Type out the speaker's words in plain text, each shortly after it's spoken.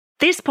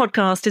This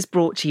podcast is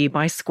brought to you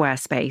by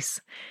Squarespace,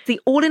 the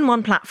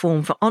all-in-one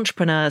platform for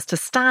entrepreneurs to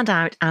stand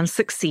out and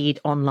succeed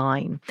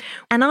online.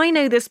 And I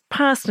know this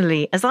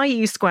personally as I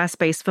use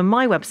Squarespace for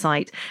my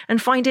website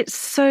and find it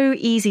so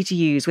easy to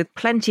use with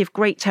plenty of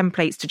great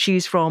templates to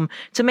choose from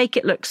to make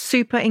it look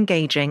super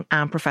engaging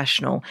and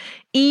professional,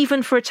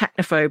 even for a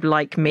technophobe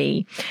like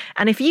me.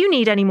 And if you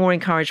need any more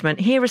encouragement,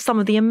 here are some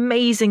of the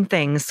amazing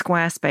things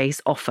Squarespace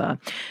offer.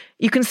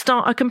 You can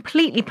start a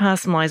completely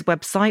personalized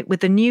website with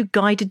the new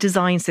guided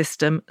design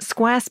system,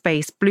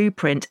 Squarespace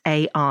Blueprint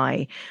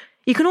AI.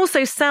 You can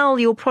also sell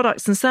your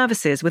products and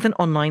services with an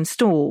online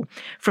store.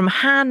 From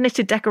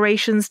hand-knitted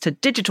decorations to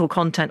digital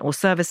content or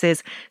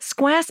services,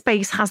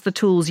 Squarespace has the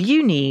tools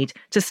you need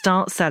to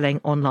start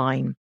selling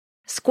online.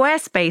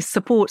 Squarespace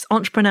supports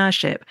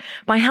entrepreneurship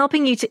by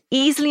helping you to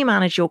easily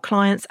manage your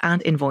clients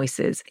and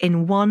invoices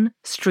in one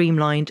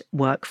streamlined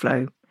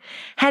workflow.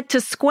 Head to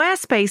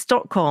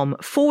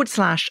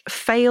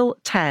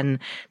squarespace.com/fail10.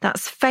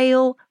 That's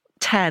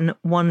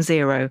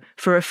fail1010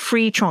 for a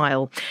free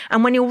trial.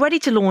 And when you're ready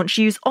to launch,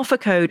 use offer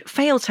code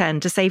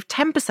FAIL10 to save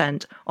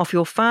 10% off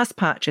your first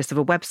purchase of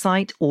a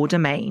website or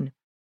domain.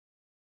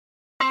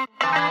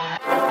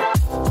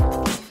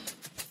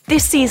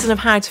 This season of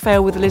How to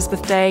Fail with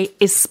Elizabeth Day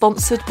is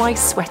sponsored by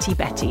Sweaty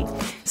Betty.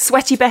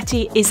 Sweaty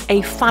Betty is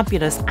a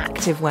fabulous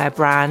activewear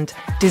brand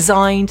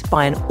designed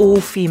by an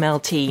all-female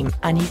team,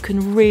 and you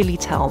can really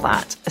tell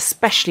that,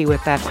 especially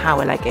with their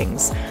power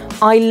leggings.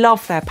 I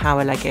love their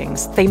power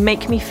leggings. They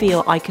make me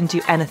feel I can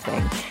do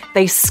anything.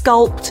 They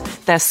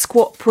sculpt, they're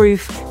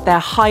squat-proof, they're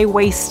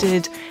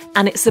high-waisted,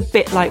 and it's a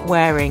bit like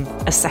wearing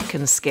a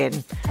second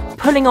skin.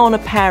 Pulling on a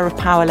pair of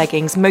power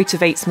leggings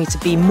motivates me to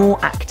be more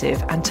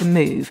active and to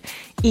move,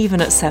 even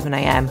at 7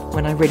 a.m.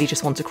 when I really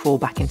just want to crawl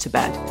back into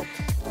bed.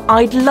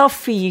 I'd love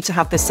for you to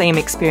have the same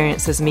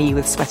experience as me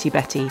with Sweaty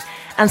Betty,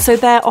 and so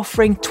they're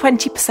offering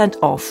 20%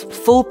 off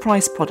full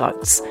price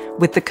products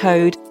with the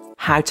code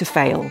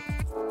HOWTOFAIL.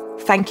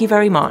 Thank you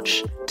very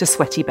much to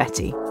Sweaty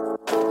Betty.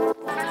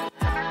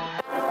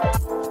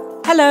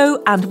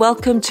 Hello and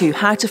welcome to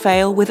How to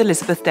Fail with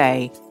Elizabeth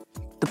Day,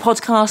 the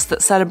podcast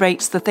that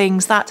celebrates the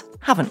things that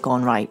haven't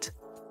gone right.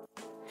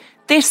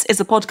 This is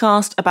a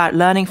podcast about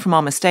learning from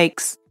our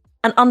mistakes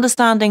and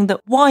understanding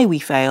that why we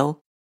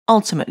fail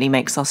ultimately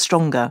makes us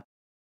stronger.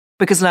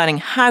 Because learning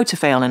how to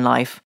fail in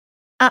life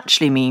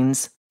actually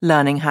means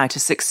learning how to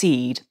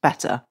succeed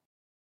better.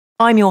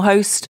 I'm your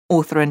host,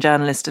 author and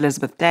journalist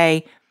Elizabeth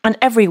Day, and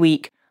every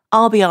week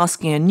I'll be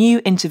asking a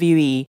new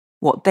interviewee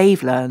what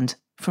they've learned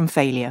from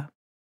failure.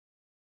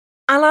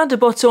 Alain de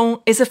Botton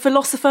is a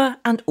philosopher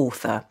and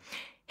author.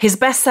 His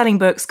best-selling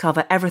books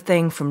cover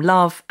everything from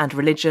love and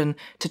religion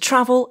to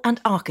travel and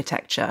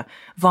architecture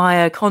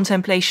via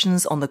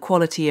contemplations on the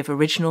quality of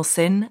original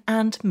sin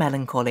and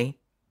melancholy.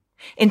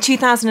 In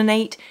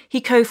 2008, he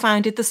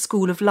co-founded the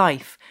School of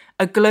Life,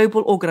 a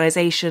global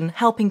organisation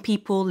helping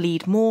people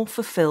lead more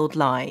fulfilled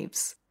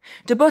lives.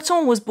 De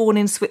Botton was born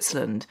in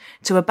Switzerland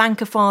to a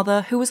banker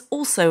father who was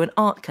also an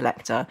art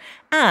collector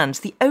and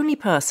the only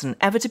person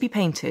ever to be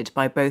painted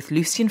by both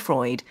Lucian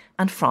Freud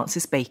and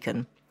Francis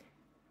Bacon.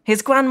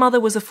 His grandmother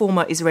was a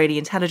former Israeli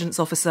intelligence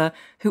officer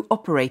who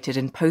operated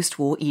in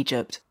post-war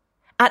Egypt.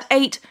 At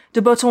 8,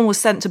 de Botton was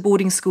sent to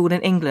boarding school in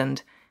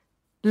England.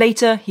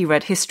 Later, he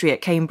read history at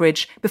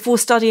Cambridge before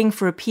studying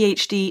for a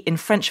PhD in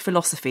French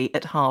philosophy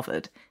at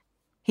Harvard.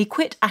 He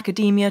quit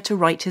academia to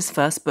write his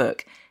first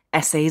book,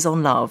 Essays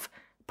on Love,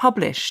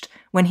 published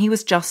when he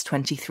was just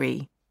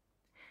 23.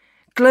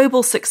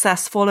 Global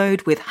success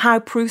followed with How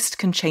Proust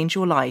Can Change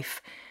Your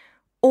Life,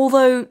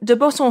 although de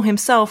Botton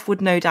himself would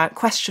no doubt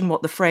question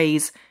what the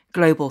phrase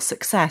global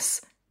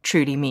success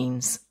truly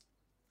means.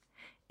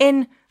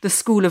 In The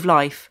School of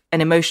Life,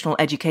 An Emotional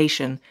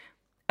Education,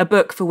 a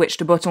book for which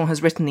de Botton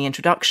has written the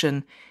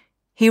introduction,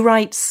 he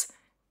writes,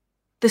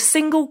 "The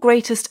single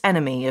greatest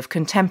enemy of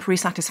contemporary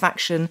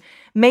satisfaction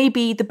may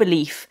be the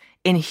belief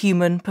in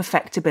human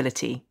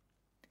perfectibility.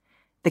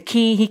 The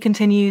key," he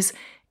continues,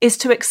 "is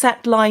to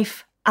accept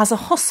life as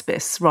a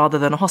hospice rather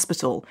than a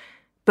hospital,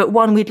 but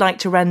one we'd like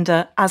to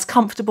render as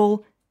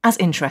comfortable, as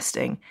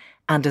interesting,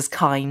 and as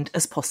kind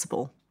as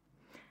possible."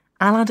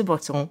 Alain de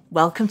Botton,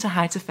 welcome to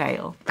How to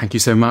Fail. Thank you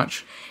so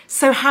much.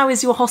 So how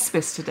is your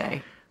hospice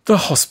today? The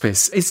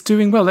hospice is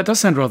doing well. That does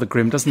sound rather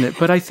grim, doesn't it?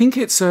 But I think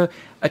it's a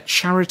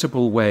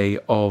charitable way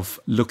of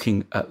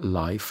looking at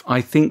life. I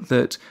think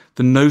that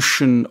the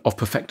notion of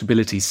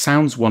perfectibility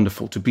sounds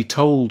wonderful, to be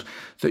told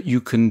that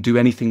you can do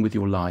anything with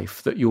your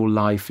life, that your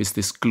life is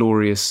this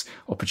glorious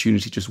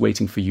opportunity just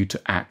waiting for you to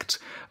act.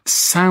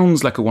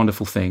 Sounds like a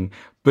wonderful thing,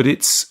 but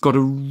it's got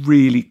a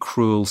really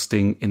cruel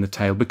sting in the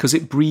tail because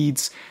it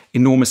breeds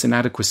enormous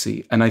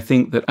inadequacy. And I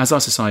think that as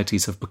our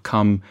societies have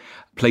become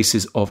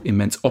places of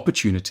immense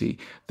opportunity,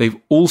 they've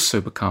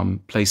also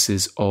become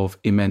places of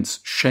immense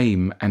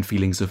shame and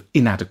feelings of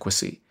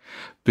inadequacy.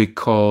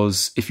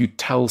 Because if you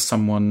tell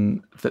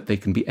someone that they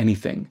can be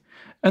anything,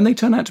 and they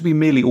turn out to be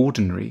merely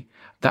ordinary,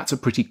 that's a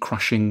pretty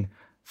crushing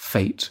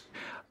fate.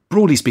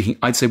 Broadly speaking,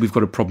 I'd say we've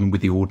got a problem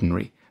with the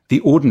ordinary. The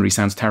ordinary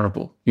sounds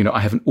terrible. I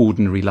have an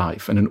ordinary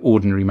life and an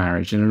ordinary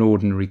marriage and an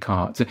ordinary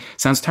car. It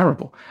sounds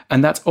terrible.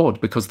 And that's odd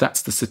because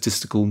that's the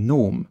statistical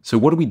norm. So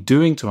what are we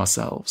doing to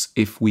ourselves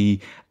if we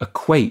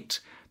equate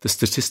the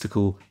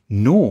statistical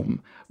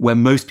norm where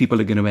most people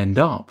are going to end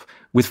up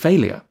with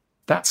failure?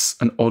 That's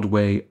an odd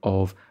way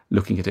of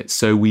looking at it.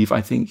 So we've,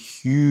 I think,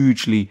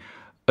 hugely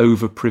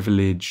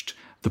overprivileged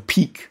the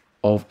peak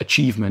of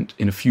achievement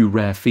in a few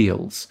rare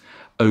fields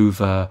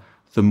over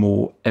the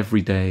more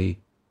everyday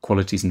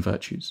qualities and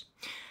virtues.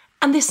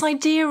 And this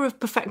idea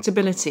of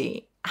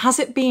perfectibility, has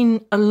it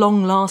been a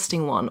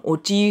long-lasting one, or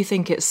do you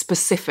think it's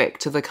specific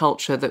to the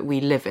culture that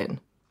we live in?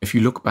 If you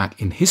look back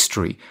in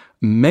history,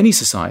 many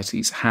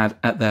societies had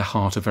at their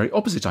heart a very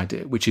opposite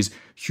idea, which is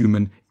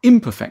human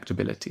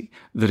imperfectibility,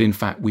 that in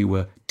fact we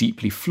were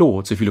deeply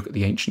flawed. So if you look at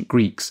the ancient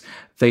Greeks,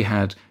 they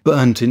had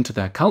burnt into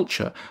their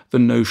culture the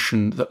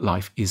notion that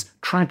life is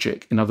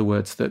tragic. In other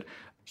words, that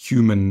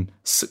human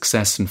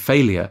success and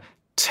failure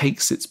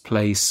takes its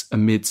place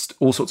amidst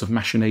all sorts of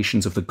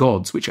machinations of the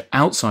gods, which are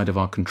outside of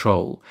our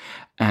control.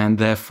 And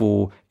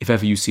therefore, if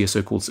ever you see a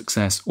so-called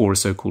success or a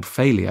so-called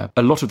failure,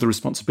 a lot of the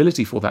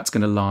responsibility for that's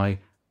going to lie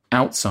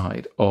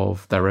outside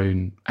of their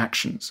own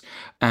actions.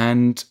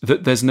 And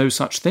that there's no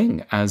such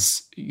thing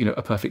as,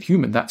 a perfect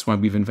human. That's why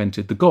we've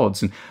invented the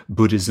gods. And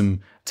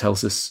Buddhism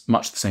tells us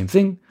much the same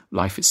thing.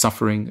 Life is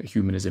suffering, a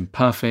human is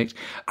imperfect.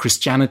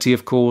 Christianity,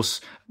 of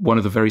course, one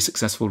of the very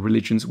successful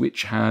religions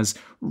which has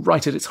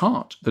right at its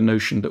heart the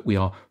notion that we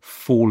are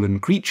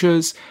fallen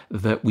creatures,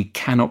 that we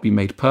cannot be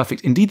made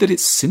perfect, indeed that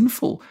it's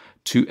sinful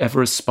to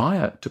ever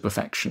aspire to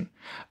perfection.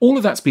 All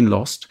of that's been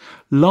lost,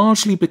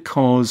 largely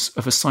because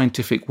of a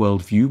scientific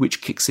worldview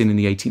which kicks in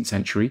the 18th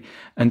century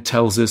and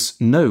tells us,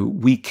 no,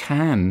 we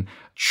can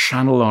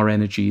channel our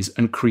energies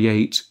and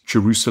create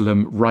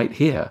Jerusalem right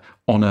here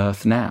on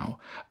earth now.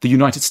 The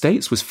United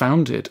States was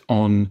founded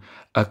on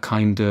a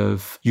kind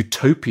of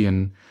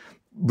utopian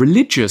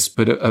religious,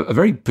 but a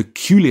very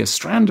peculiar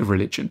strand of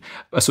religion,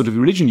 a sort of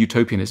religion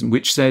utopianism,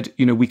 which said,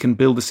 we can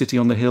build the city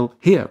on the hill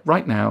here,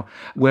 right now,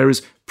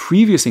 whereas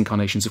previous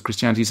incarnations of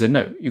Christianity said,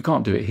 no, you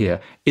can't do it here.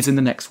 It's in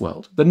the next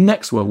world. The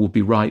next world will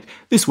be right.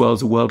 This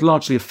world's a world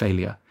largely of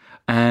failure.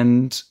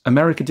 And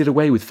America did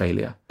away with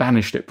failure,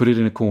 banished it, put it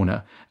in a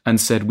corner,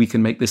 and said, we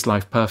can make this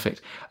life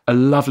perfect. A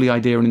lovely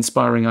idea, an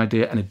inspiring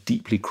idea, and a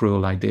deeply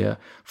cruel idea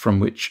from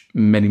which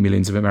many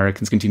millions of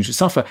Americans continue to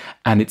suffer.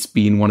 And it's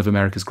been one of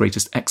America's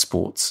greatest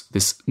exports,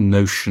 this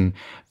notion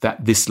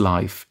that this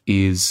life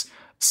is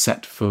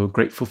set for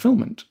great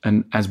fulfillment.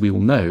 And as we all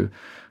know,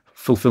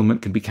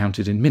 fulfillment can be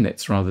counted in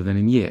minutes rather than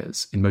in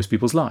years in most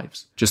people's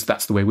lives. Just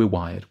that's the way we're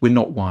wired. We're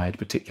not wired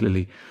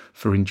particularly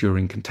for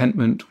enduring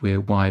contentment.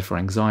 We're wired for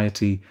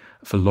anxiety,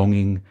 for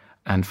longing,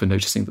 and for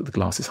noticing that the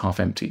glass is half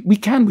empty. We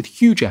can, with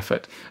huge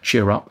effort,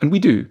 cheer up, and we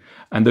do.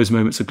 And those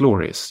moments are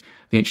glorious.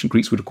 The ancient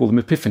Greeks would call them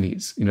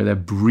epiphanies. They're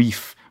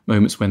brief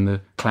moments when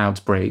the clouds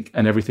break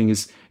and everything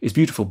is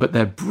beautiful, but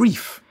they're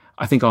brief.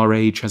 I think our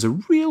age has a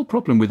real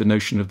problem with the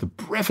notion of the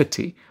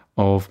brevity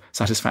of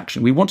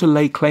satisfaction. We want to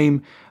lay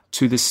claim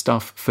to this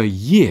stuff for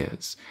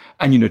years.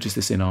 And you notice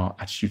this in our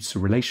attitudes to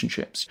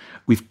relationships.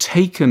 We've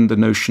taken the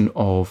notion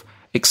of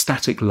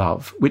ecstatic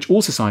love, which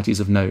all societies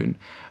have known,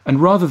 and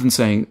rather than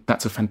saying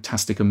that's a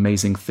fantastic,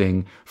 amazing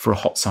thing for a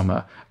hot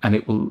summer and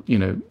it will,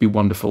 be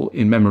wonderful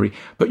in memory,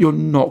 but you're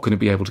not going to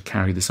be able to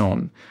carry this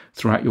on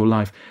throughout your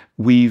life,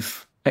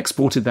 we've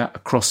exported that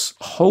across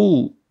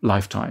whole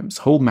lifetimes,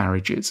 whole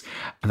marriages.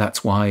 And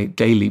that's why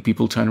daily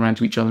people turn around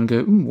to each other and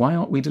go, why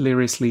aren't we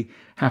deliriously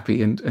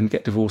happy and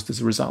get divorced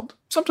as a result?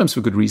 Sometimes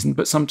for good reason,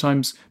 but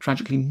sometimes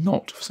tragically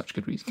not for such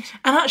good reasons.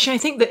 And actually, I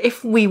think that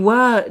if we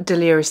were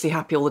deliriously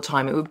happy all the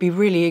time, it would be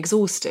really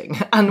exhausting.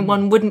 And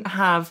one wouldn't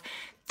have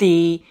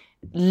the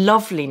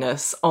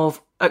loveliness of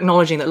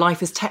acknowledging that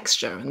life is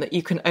texture and that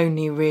you can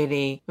only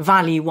really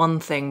value one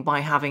thing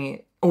by having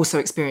it also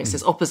experienced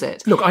its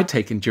opposite. Look, I'd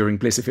take enduring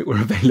bliss if it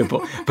were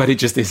available, but it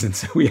just isn't,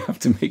 so we have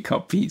to make our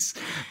peace.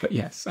 But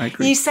yes, I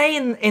agree. You say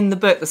in the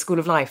book, The School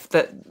of Life,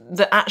 that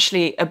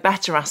actually a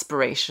better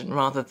aspiration,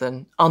 rather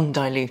than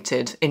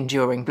undiluted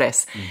enduring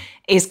bliss,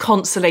 is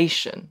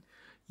consolation.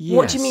 Yes.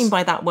 What do you mean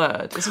by that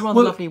word? It's a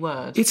rather lovely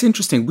word. It's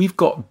interesting. We've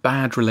got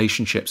bad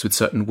relationships with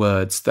certain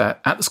words that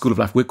at the School of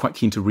Life we're quite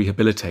keen to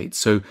rehabilitate.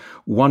 So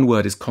one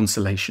word is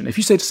consolation. If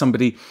you say to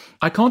somebody,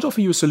 I can't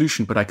offer you a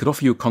solution, but I could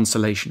offer you a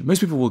consolation, most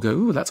people will go,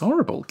 oh, that's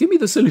horrible. Give me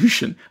the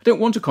solution. I don't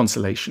want a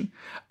consolation.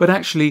 But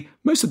actually,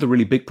 most of the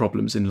really big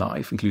problems in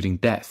life, including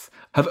death,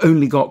 have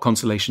only got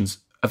consolations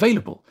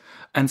available.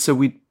 And so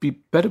we'd be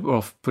better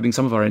off putting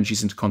some of our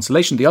energies into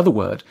consolation. The other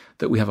word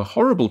that we have a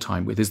horrible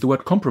time with is the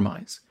word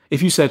compromise.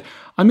 If you said,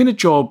 I'm in a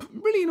job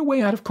really in a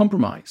way out of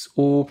compromise,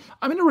 or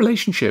I'm in a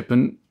relationship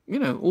and,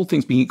 all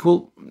things being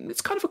equal, it's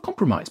kind of a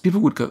compromise,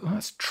 people would go, oh,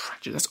 that's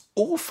tragic, that's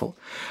awful.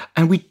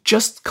 And we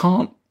just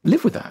can't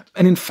live with that.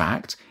 And in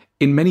fact,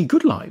 in many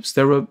good lives,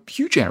 there are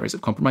huge areas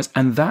of compromise,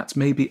 and that's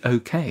maybe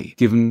okay,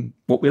 given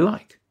what we're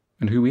like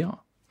and who we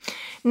are.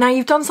 Now,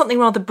 you've done something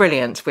rather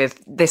brilliant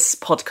with this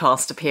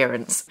podcast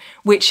appearance,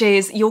 which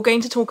is you're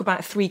going to talk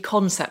about 3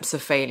 concepts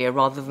of failure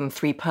rather than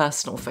 3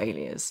 personal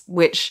failures,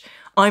 which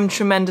I'm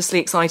tremendously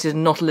excited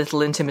and not a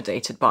little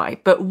intimidated by.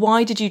 But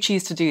why did you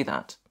choose to do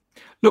that?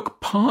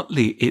 Look,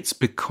 partly it's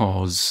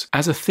because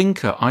as a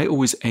thinker, I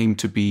always aim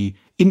to be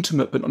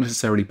intimate but not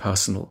necessarily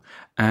personal.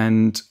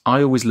 And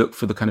I always look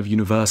for the kind of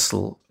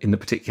universal in the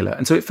particular.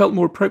 And so it felt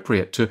more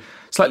appropriate to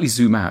slightly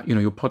zoom out. You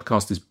know, your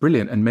podcast is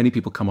brilliant and many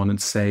people come on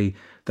and say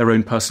their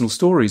own personal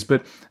stories.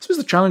 But I suppose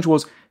the challenge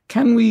was,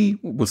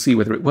 we'll see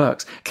whether it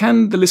works,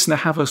 can the listener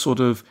have a sort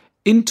of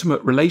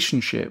intimate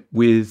relationship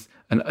with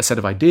a set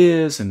of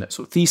ideas and a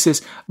sort of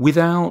thesis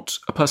without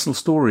a personal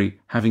story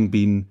having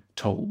been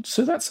told?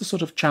 So that's a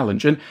sort of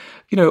challenge. And,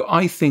 you know,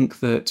 I think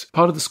that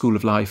part of the school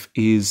of life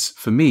is,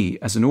 for me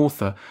as an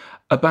author,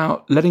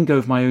 about letting go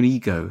of my own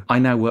ego. I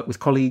now work with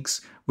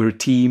colleagues, we're a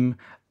team.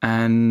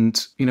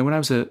 And, you know, when I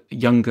was a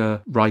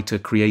younger writer,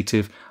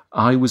 creative,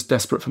 I was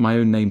desperate for my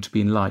own name to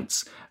be in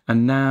lights.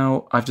 And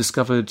now I've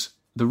discovered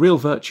the real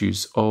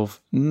virtues of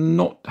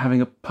not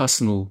having a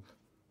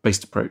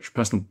personality-based approach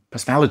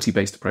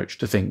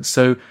to things.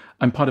 So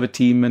I'm part of a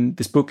team and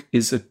this book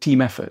is a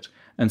team effort.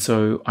 And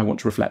so I want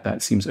to reflect that.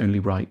 It seems only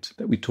right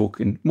that we talk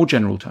in more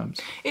general terms.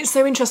 It's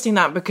so interesting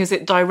that because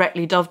it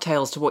directly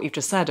dovetails to what you've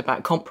just said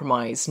about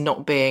compromise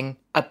not being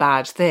a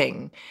bad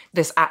thing,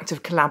 this act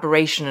of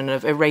collaboration and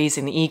of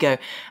erasing the ego.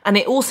 And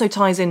it also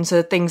ties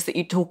into things that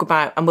you talk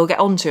about, and we'll get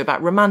onto,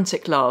 about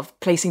romantic love,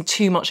 placing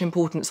too much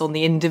importance on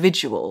the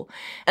individual.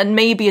 And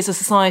maybe as a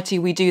society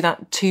we do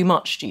that too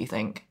much, do you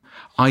think?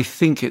 I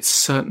think it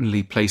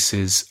certainly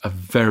places a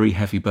very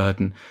heavy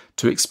burden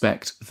to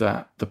expect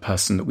that the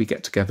person that we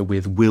get together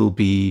with will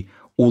be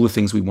all the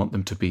things we want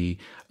them to be: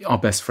 our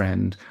best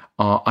friend,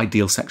 our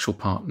ideal sexual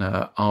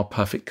partner, our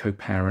perfect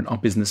co-parent, our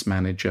business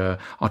manager,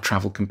 our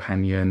travel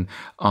companion,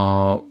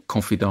 our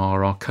confidant,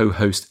 our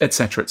co-host,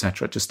 etc.,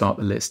 to start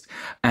the list.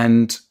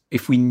 And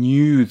if we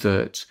knew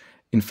that,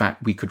 in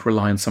fact, we could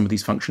rely on some of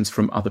these functions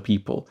from other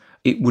people,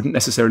 it wouldn't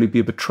necessarily be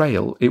a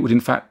betrayal. It would, in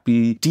fact,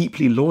 be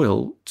deeply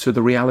loyal to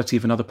the reality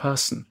of another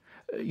person.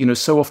 You know,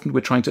 so often we're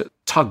trying to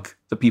tug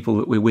the people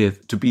that we're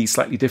with to be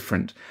slightly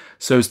different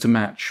so as to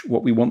match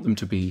what we want them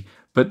to be.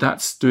 But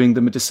that's doing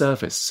them a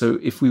disservice. So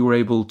if we were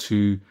able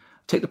to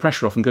take the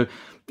pressure off and go,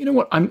 you know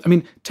what,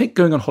 take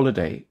going on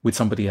holiday with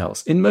somebody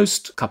else. In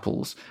most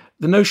couples,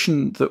 the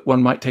notion that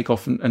one might take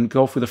off and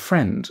go off with a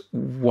friend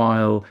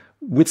while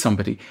with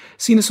somebody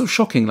seen as sort of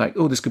shocking, like,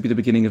 oh, this could be the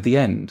beginning of the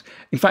end.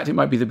 In fact, it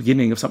might be the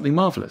beginning of something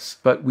marvelous,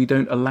 but we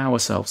don't allow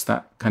ourselves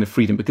that kind of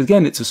freedom because,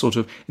 again, it's a sort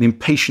of an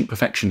impatient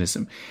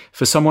perfectionism.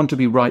 For someone to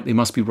be right, they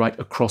must be right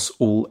across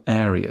all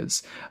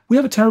areas. We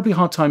have a terribly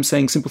hard time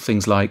saying simple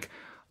things like,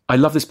 I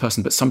love this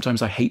person, but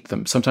sometimes I hate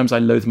them. Sometimes I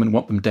loathe them and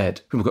want them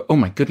dead. People go, oh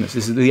my goodness,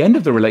 this is the end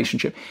of the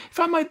relationship. In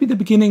fact, it might be the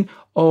beginning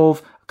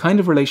of a kind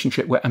of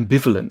relationship where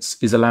ambivalence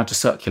is allowed to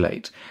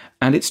circulate.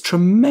 And it's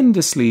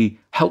tremendously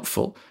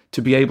helpful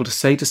to be able to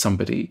say to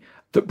somebody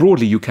that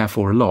broadly you care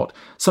for a lot,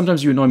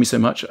 sometimes you annoy me so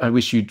much, I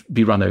wish you'd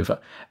be run over.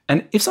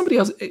 And if somebody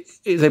else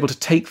is able to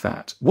take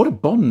that, what a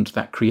bond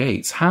that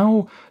creates,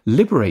 how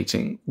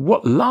liberating,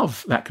 what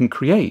love that can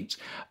create.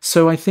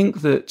 So I think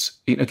that,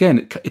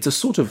 again, it's a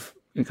sort of,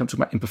 when it comes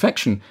to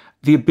imperfection,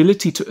 the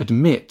ability to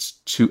admit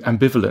to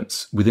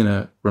ambivalence within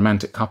a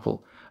romantic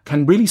couple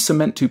can really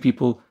cement two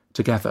people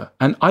together.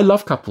 And I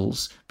love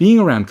couples, being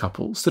around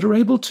couples that are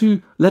able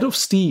to let off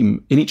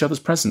steam in each other's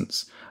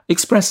presence,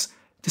 express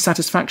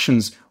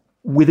dissatisfactions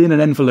within an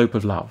envelope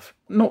of love,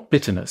 not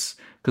bitterness,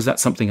 because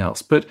that's something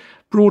else. But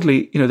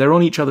broadly, they're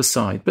on each other's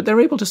side, but they're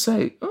able to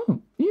say,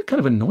 oh, you're kind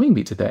of annoying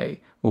me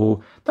today,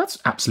 or that's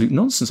absolute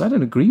nonsense, I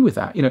don't agree with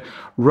that,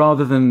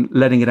 rather than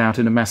letting it out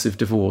in a massive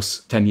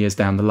divorce 10 years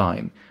down the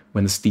line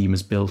when the steam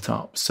is built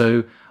up.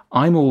 So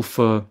I'm all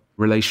for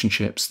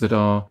relationships that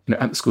are,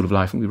 at the School of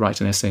Life, and we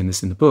write an essay in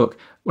this in the book.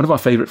 One of our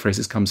favourite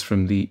phrases comes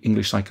from the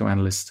English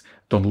psychoanalyst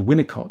Donald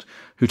Winnicott,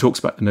 who talks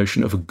about the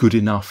notion of a good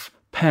enough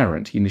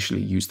parent. He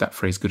initially used that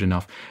phrase, good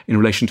enough, in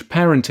relation to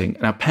parenting.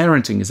 Now,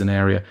 parenting is an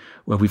area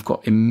where we've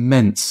got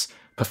immense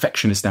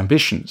perfectionist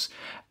ambitions.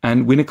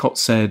 And Winnicott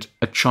said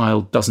a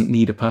child doesn't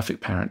need a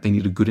perfect parent, they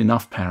need a good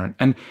enough parent.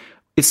 And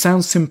it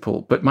sounds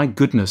simple, but my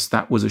goodness,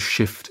 that was a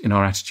shift in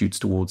our attitudes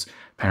towards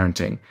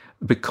parenting,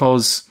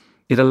 because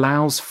it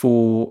allows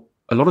for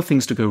a lot of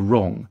things to go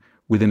wrong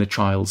within a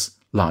child's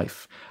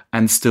life,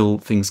 and still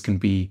things can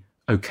be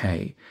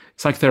okay.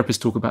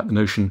 Psychotherapists talk about the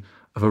notion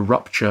of a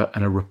rupture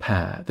and a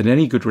repair, that in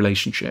any good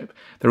relationship,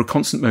 there are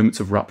constant moments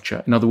of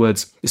rupture. In other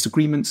words,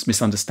 disagreements,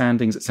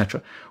 misunderstandings,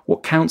 etc.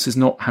 What counts is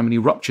not how many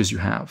ruptures you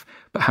have,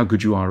 but how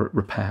good you are at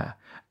repair.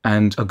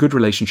 And a good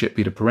relationship,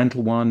 be it a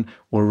parental one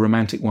or a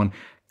romantic one,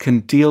 can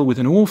deal with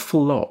an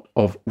awful lot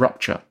of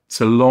rupture,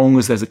 so long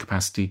as there's a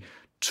capacity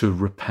to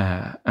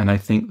repair. And I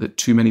think that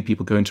too many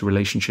people go into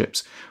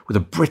relationships with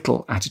a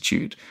brittle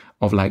attitude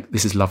of like,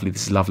 this is lovely,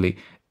 this is lovely.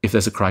 If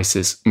there's a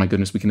crisis, my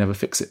goodness, we can never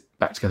fix it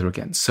back together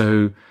again.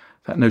 So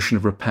that notion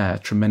of repair,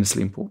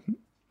 tremendously important.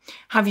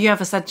 Have you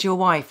ever said to your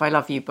wife, I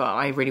love you, but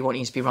I really want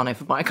you to be run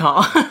over by a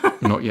car?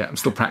 Not yet. I'm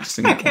still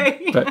practicing that.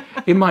 Okay. But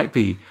it might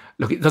be.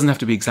 Look, it doesn't have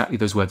to be exactly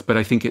those words, but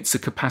I think it's a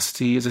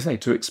capacity, as I say,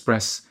 to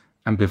express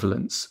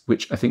ambivalence,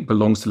 which I think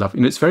belongs to love.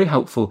 It's very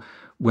helpful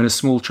when a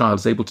small child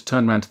is able to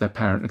turn around to their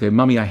parent and go,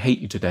 Mummy, I hate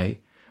you today,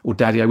 or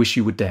Daddy, I wish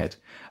you were dead.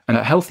 And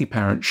a healthy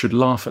parent should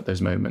laugh at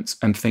those moments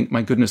and think,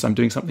 my goodness, I'm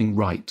doing something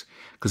right.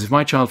 Because if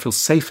my child feels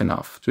safe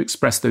enough to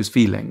express those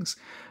feelings,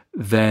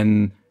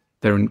 then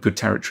they're in good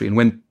territory. And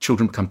when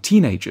children become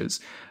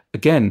teenagers,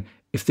 again,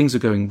 if things are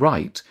going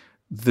right,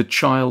 the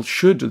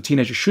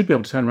teenager should be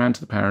able to turn around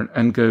to the parent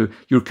and go,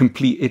 you're a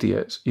complete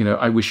idiot.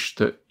 I wish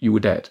that you were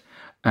dead.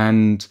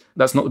 And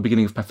that's not the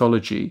beginning of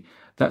pathology.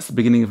 That's the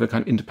beginning of a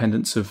kind of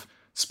independence of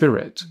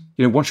spirit.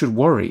 One should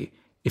worry.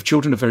 If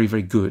children are very,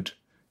 very good, you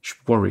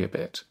should worry a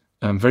bit.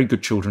 Very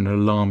good children are an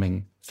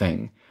alarming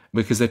thing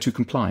because they're too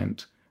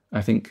compliant.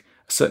 I think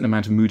a certain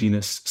amount of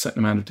moodiness, a certain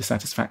amount of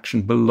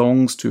dissatisfaction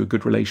belongs to a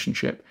good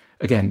relationship.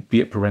 Again, be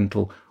it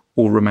parental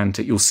or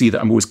romantic. You'll see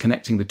that I'm always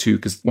connecting the two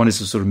because one is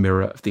a sort of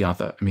mirror of the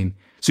other. I mean,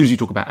 as soon as you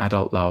talk about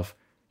adult love,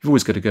 you've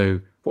always got to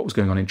go, what was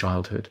going on in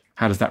childhood?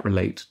 How does that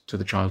relate to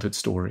the childhood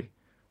story?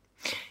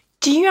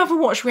 Do you ever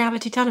watch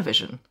reality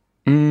television?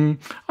 I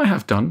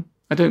have done.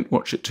 I don't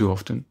watch it too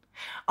often.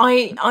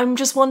 I'm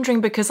just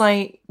wondering because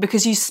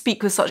you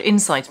speak with such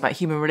insight about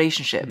human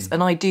relationships,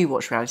 and I do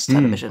watch reality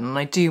television, and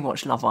I do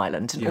watch Love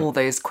Island and all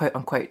those quote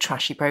unquote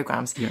trashy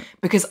programs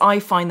because I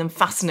find them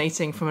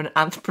fascinating from an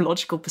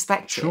anthropological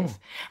perspective,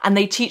 and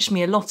they teach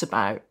me a lot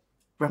about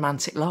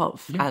romantic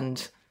love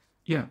and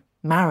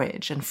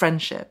marriage and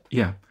friendship.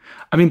 Yeah,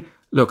 I mean,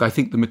 look, I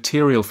think the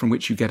material from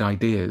which you get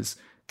ideas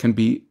can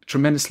be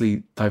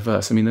tremendously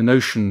diverse. I mean, the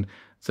notion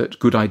that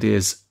good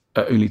ideas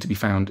are only to be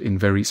found in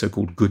very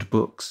so-called good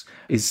books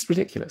is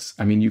ridiculous.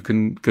 I mean, you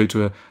can go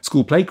to a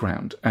school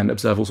playground and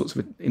observe all sorts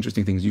of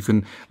interesting things. You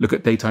can look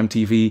at daytime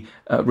TV,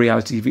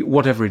 reality TV,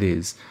 whatever it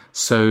is.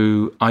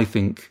 So I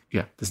think,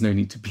 there's no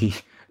need to be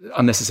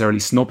unnecessarily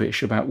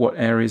snobbish about what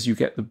areas you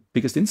get the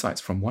biggest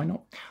insights from. Why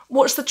not?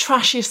 What's the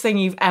trashiest thing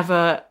you've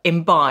ever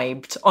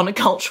imbibed on a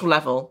cultural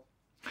level?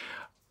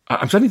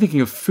 I'm certainly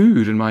thinking of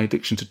food and my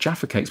addiction to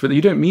Jaffa cakes, but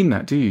you don't mean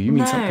that, do you? You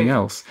mean something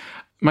else.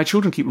 My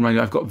children keep reminding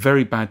me I've got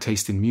very bad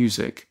taste in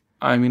music.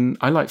 I mean,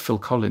 I like Phil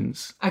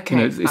Collins.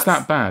 Okay, it's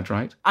that bad,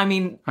 right? I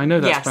mean, I know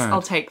that's yes, bad.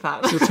 I'll take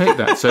that. You'll take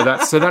that. So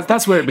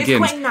that's where it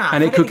begins, it's quite naff.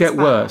 And it could get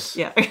worse.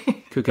 Yeah,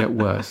 could get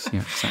worse. Yeah,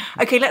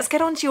 exactly. Okay, let's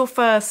get on to your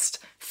first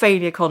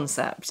failure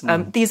concept.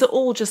 These are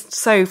all just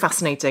so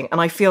fascinating,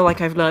 and I feel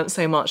like I've learned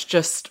so much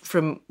just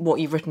from what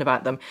you've written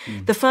about them.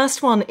 The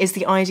first one is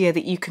the idea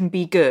that you can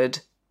be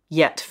good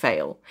yet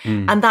fail.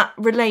 And that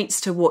relates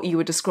to what you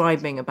were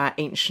describing about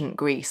ancient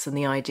Greece and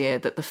the idea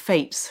that the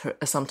fates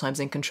are sometimes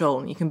in control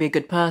and you can be a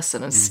good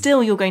person and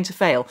still you're going to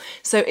fail.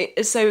 So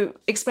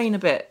explain a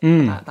bit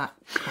about that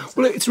concept.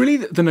 Well, it's really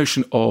the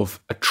notion of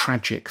a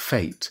tragic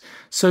fate.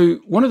 So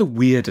one of the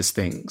weirdest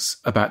things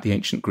about the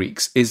ancient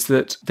Greeks is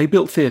that they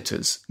built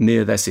theatres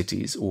near their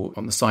cities or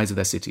on the sides of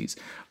their cities.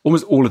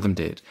 Almost all of them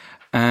did.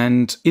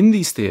 And in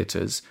these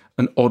theatres,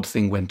 an odd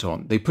thing went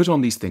on. They put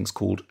on these things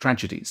called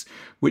tragedies,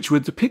 which were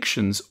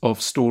depictions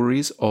of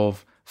stories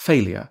of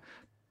failure,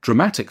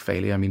 dramatic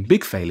failure, I mean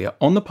big failure,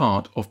 on the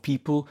part of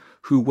people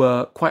who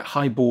were quite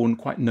highborn,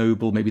 quite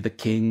noble, maybe the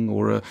king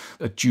or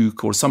a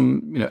duke or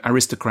some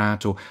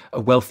aristocrat or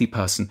a wealthy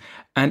person.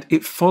 And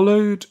it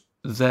followed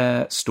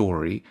their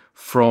story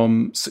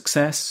from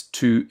success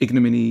to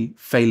ignominy,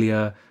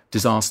 failure,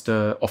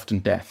 disaster, often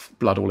death,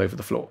 blood all over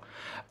the floor.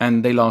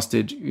 And they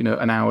lasted,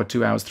 an hour,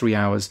 2 hours, 3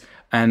 hours,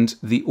 and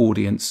the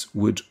audience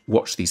would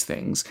watch these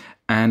things.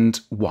 And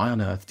why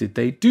on earth did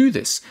they do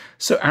this?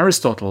 So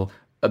Aristotle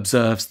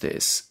observes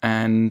this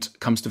and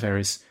comes to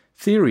various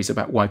theories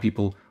about why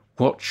people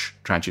watch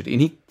tragedy.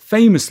 And his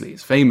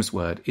famous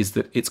word is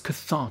that it's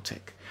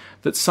cathartic,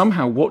 that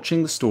somehow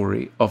watching the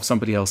story of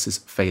somebody else's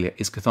failure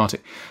is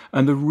cathartic.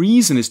 And the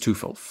reason is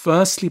twofold.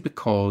 Firstly,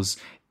 because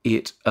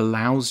it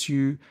allows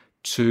you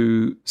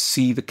to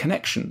see the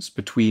connections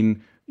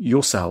between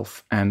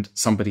yourself and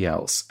somebody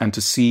else, and to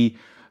see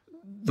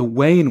the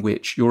way in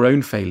which your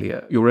own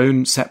failure, your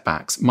own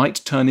setbacks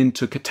might turn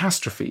into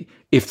catastrophe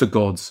if the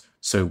gods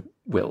so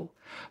will.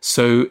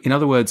 So, in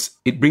other words,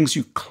 it brings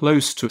you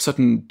close to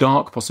certain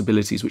dark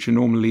possibilities which are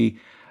normally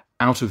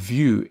out of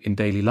view in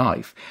daily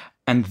life.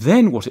 And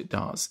then what it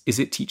does is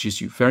it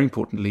teaches you, very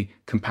importantly,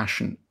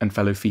 compassion and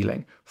fellow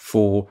feeling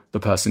for the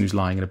person who's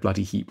lying in a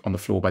bloody heap on the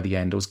floor by the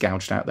end, or has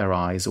gouged out their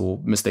eyes, or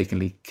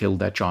mistakenly killed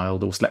their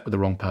child, or slept with the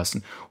wrong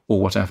person,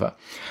 or whatever.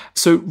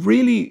 So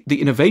really,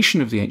 the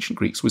innovation of the ancient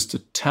Greeks was to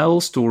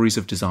tell stories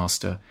of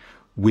disaster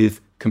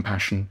with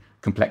compassion,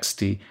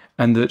 complexity,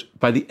 and that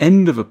by the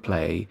end of a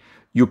play,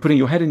 you're putting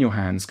your head in your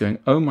hands going,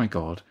 oh my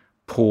God,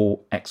 poor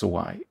X or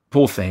Y.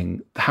 Poor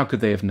thing, how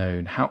could they have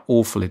known? How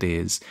awful it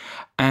is.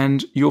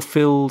 And you're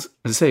filled,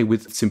 as I say,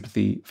 with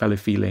sympathy, fellow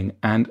feeling,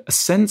 and a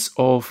sense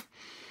of,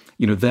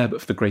 there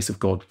but for the grace of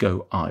God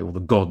go I, or the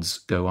gods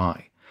go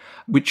I,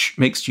 which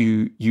makes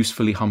you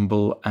usefully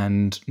humble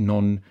and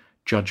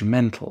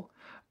non-judgmental.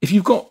 If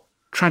you've got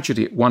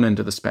tragedy at one end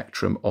of the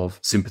spectrum of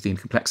sympathy and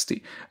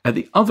complexity. At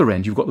the other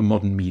end, you've got the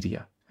modern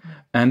media.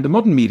 And the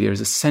modern media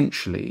is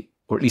essentially,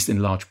 or at least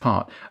in large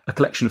part, a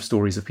collection of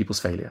stories of people's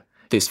failure.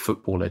 This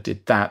footballer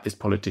did that, this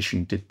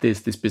politician did this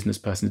business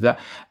person did that,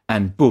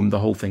 and boom, the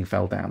whole thing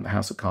fell down. The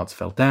house of cards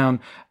fell down,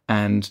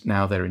 and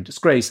now they're in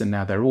disgrace, and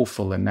now they're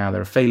awful, and now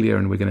they're a failure,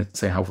 and we're going to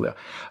say how awful they are.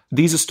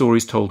 These are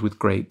stories told with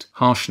great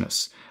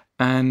harshness.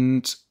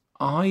 And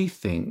I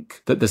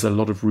think that there's a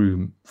lot of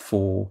room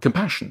for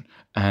compassion,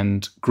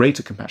 and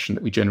greater compassion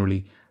that we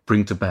generally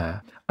bring to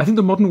bear. I think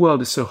the modern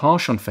world is so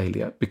harsh on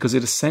failure because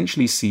it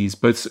essentially sees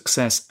both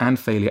success and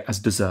failure as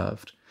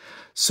deserved.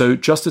 So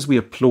just as we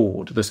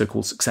applaud the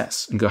so-called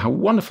success and go, how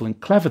wonderful and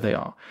clever they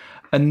are,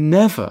 and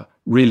never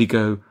really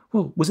go,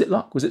 well, was it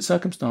luck? Was it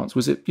circumstance?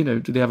 Was it,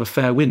 did they have a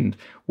fair wind?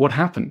 What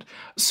happened?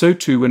 So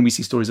too, when we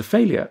see stories of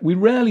failure, we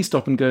rarely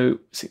stop and go,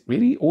 is it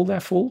really all their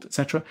fault,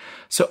 etc.?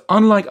 So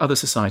unlike other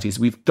societies,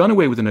 we've done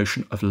away with the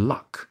notion of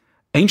luck.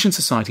 Ancient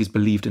societies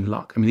believed in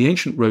luck. I mean, the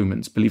ancient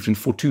Romans believed in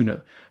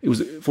Fortuna.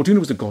 Fortuna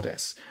was a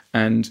goddess,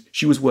 and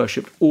she was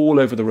worshipped all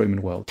over the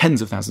Roman world.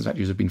 Tens of thousands of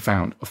statues have been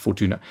found of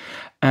Fortuna.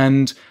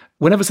 And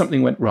whenever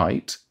something went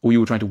right, or you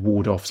were trying to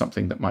ward off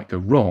something that might go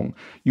wrong,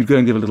 you'd go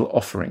and give a little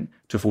offering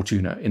to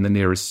Fortuna in the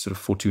nearest sort of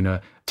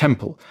Fortuna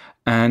temple.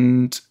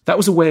 And that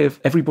was a way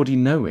of everybody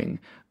knowing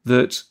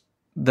that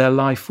their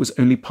life was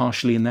only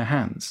partially in their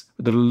hands,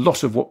 that a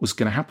lot of what was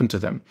going to happen to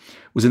them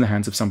was in the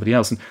hands of somebody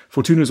else. And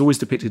Fortuna is always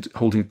depicted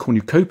holding a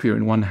cornucopia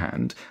in one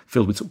hand,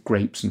 filled with sort of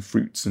grapes and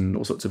fruits and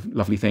all sorts of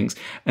lovely things,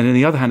 and in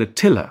the other hand a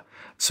tiller,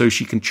 so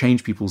she can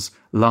change people's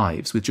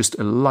lives with just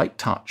a light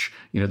touch.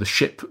 The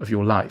ship of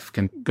your life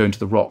can go into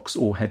the rocks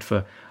or head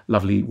for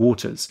lovely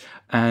waters,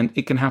 and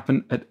it can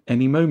happen at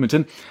any moment.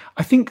 And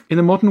I think in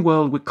the modern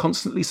world, we're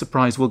constantly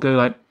surprised. We'll go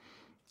like,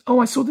 oh,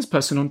 I saw this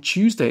person on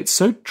Tuesday. It's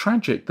so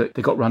tragic that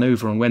they got run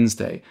over on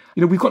Wednesday.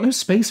 We've got no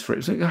space for it.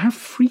 It's like, how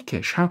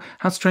freakish, how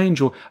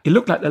strange. Or it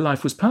looked like their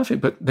life was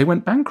perfect, but they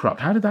went bankrupt.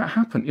 How did that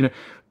happen?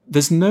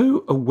 There's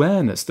no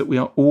awareness that we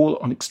are all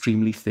on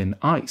extremely thin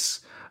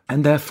ice.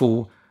 And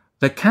therefore,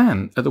 there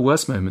can, at the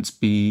worst moments,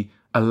 be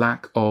a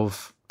lack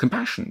of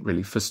compassion,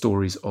 really, for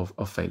stories of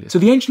failure. So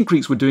the ancient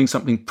Greeks were doing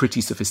something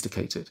pretty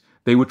sophisticated.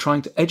 They were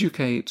trying to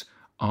educate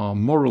our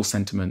moral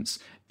sentiments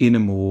in a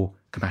more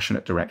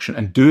compassionate direction,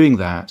 and doing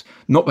that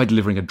not by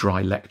delivering a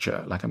dry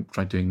lecture like I'm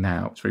doing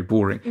now. It's very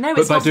boring. No,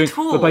 it's not at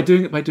all. But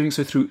by doing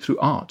so through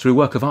art, through a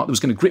work of art that was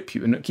going to grip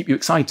you and keep you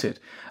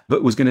excited,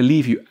 but was going to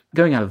leave you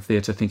going out of the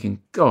theatre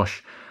thinking,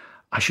 gosh,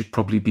 I should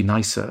probably be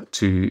nicer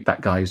to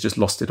that guy who's just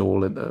lost it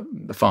all at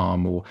the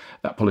farm, or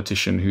that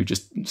politician who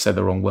just said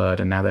the wrong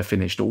word and now they're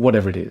finished, or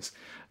whatever it is.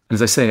 And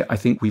as I say, I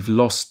think we've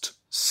lost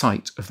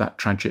sight of that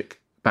tragic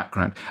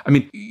background. I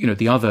mean,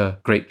 the other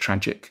great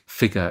tragic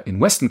figure in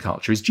Western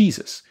culture is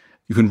Jesus.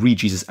 You can read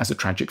Jesus as a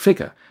tragic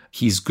figure.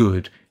 He's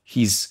good,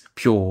 he's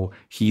pure,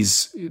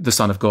 he's the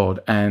Son of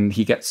God, and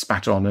he gets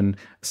spat on and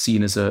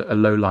seen as a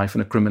lowlife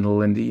and a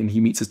criminal, and he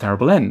meets his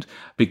terrible end.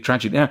 Big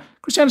tragedy. Now,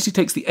 Christianity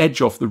takes the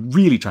edge off the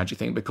really tragic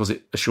thing because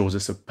it assures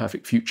us a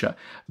perfect future.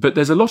 But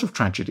there's a lot of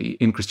tragedy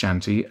in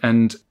Christianity,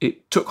 and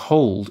it took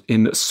hold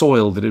in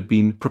soil that had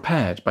been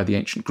prepared by the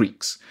ancient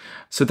Greeks.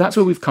 So that's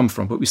where we've come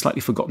from, but we've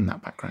slightly forgotten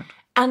that background.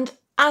 And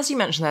as you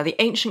mentioned there,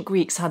 the ancient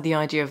Greeks had the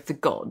idea of the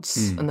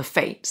gods and the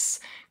fates.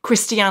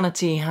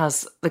 Christianity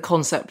has the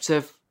concept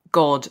of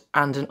God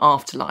and an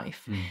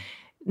afterlife.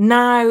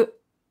 Now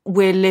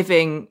we're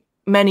living,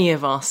 many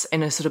of us,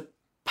 in a sort of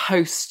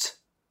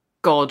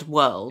post-God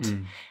world.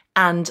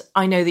 And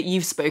I know that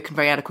you've spoken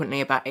very eloquently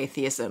about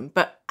atheism,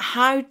 but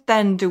how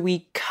then do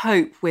we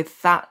cope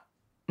with that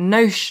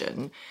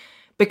notion?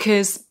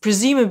 Because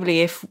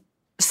presumably if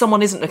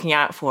someone isn't looking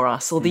out for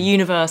us, or the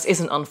universe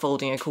isn't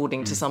unfolding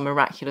according to some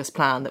miraculous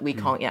plan that we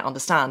can't yet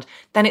understand,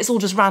 then it's all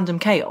just random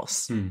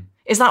chaos.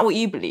 Is that what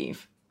you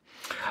believe?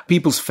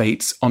 People's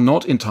fates are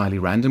not entirely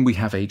random. We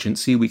have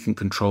agency. We can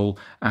control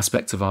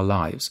aspects of our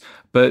lives.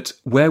 But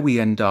where we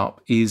end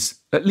up is,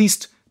 at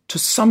least to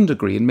some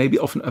degree, and maybe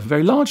often a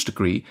very large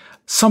degree,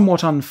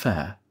 somewhat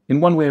unfair. In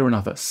one way or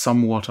another,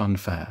 somewhat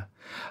unfair.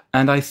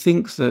 And I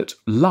think that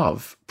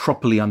love,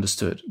 properly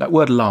understood, that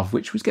word love,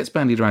 which gets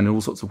bandied around in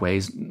all sorts of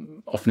ways,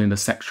 often in a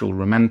sexual,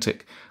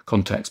 romantic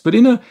context, but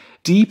in a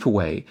deeper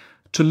way,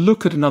 to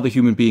look at another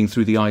human being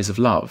through the eyes of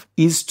love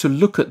is to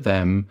look at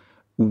them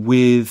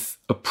with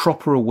a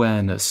proper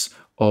awareness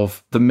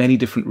of the many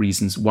different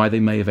reasons why they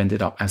may have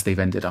ended up as they've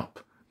ended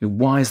up.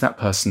 Why is that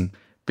person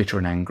bitter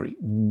and angry?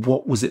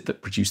 What was it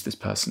that produced this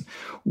person?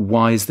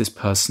 Why is this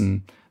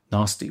person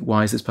nasty?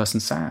 Why is this person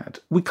sad?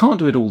 We can't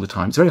do it all the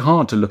time. It's very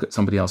hard to look at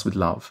somebody else with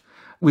love.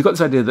 We've got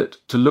this idea that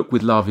to look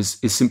with love is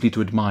simply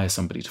to admire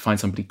somebody, to find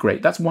somebody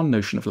great. That's one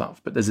notion of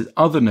love. But there's this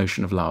other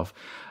notion of love,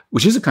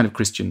 which is a kind of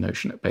Christian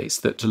notion at base,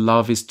 that to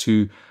love is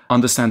to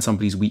understand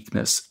somebody's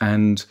weakness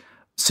and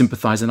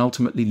sympathize and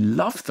ultimately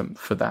love them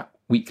for that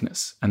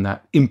weakness and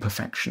that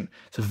imperfection.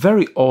 It's a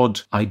very odd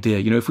idea.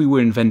 If we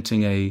were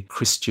inventing a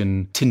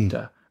Christian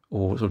Tinder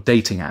or sort of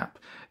dating app,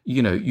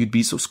 you'd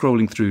be sort of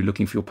scrolling through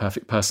looking for your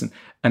perfect person,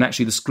 and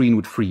actually the screen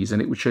would freeze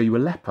and it would show you a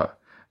leper.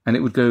 And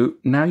it would go,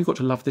 now you've got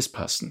to love this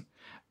person.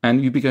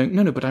 And you'd be going,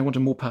 no, but I want a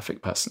more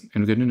perfect person.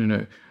 And we'd go,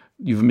 no,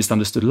 you've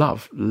misunderstood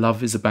love.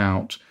 Love is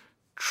about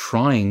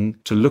trying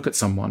to look at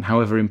someone,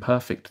 however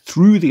imperfect,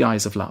 through the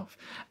eyes of love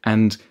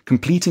and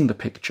completing the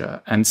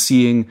picture and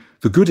seeing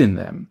the good in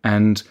them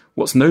and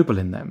what's noble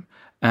in them.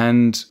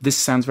 And this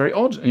sounds very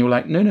odd. And you're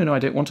like, no, I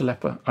don't want a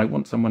leper. I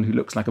want someone who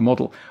looks like a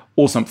model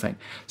or something.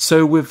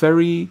 So we're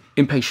very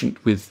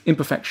impatient with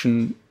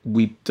imperfection.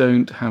 We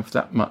don't have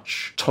that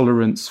much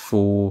tolerance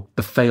for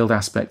the failed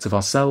aspects of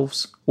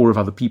ourselves or of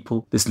other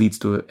people. This leads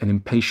to an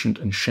impatient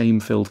and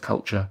shame-filled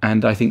culture.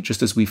 And I think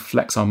just as we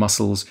flex our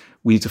muscles,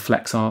 we need to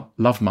flex our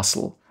love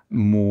muscle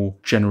more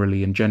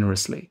generally and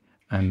generously.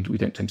 And we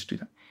don't tend to do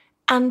that.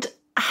 And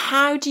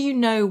how do you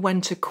know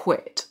when to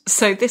quit?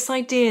 So this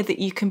idea that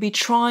you can be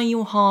trying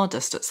your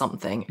hardest at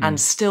something and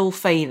still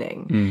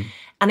failing.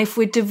 And if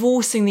we're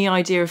divorcing the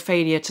idea of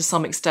failure to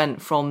some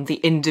extent from the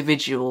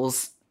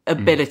individual's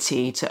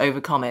ability to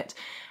overcome it,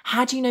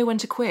 how do you know when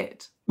to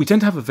quit? We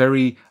tend to have a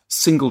very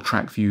single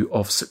track view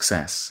of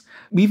success.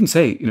 We even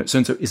say,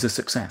 so-and-so is a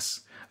success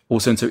or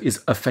so-and-so is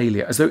a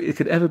failure, as though it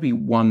could ever be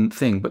one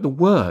thing. But the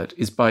word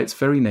is by its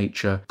very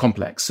nature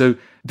complex. So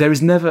there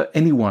is never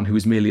anyone who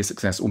is merely a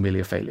success or merely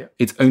a failure.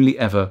 It's only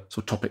ever sort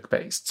of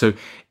topic-based. So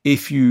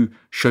if you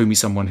show me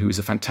someone who is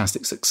a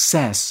fantastic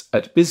success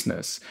at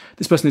business,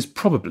 this person is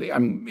probably,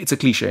 it's a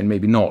cliche and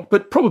maybe not,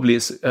 but probably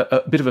is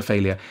a bit of a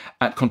failure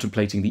at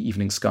contemplating the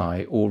evening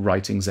sky or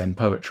writing Zen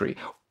poetry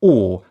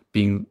or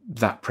being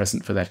that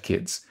present for their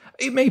kids.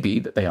 It may be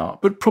that they are,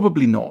 but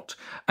probably not.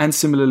 And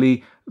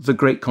similarly, the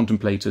great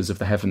contemplators of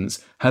the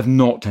heavens have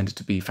not tended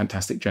to be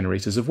fantastic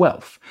generators of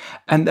wealth.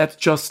 And that's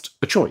just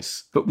a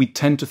choice. But we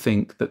tend to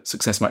think that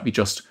success might be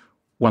just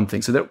one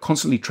thing. So there are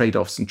constantly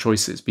trade-offs and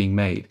choices being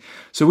made.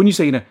 So when you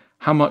say,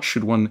 how much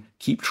should one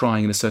keep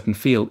trying in a certain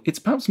field, it's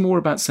perhaps more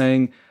about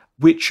saying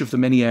which of the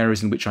many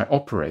areas in which I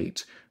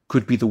operate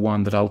could be the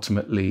one that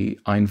ultimately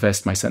I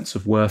invest my sense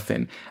of worth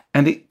in.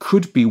 And it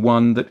could be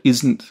one that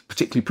isn't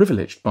particularly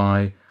privileged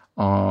by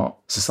our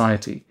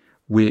society,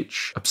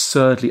 which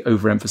absurdly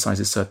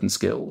overemphasizes certain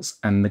skills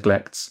and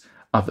neglects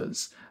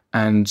others.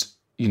 And,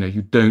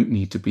 you don't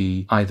need to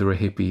be either a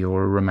hippie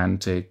or a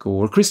romantic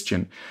or a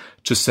Christian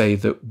to say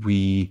that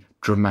we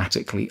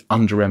dramatically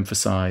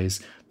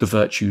underemphasize the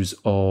virtues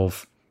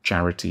of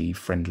charity,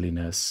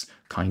 friendliness,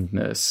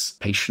 kindness,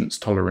 patience,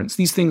 tolerance.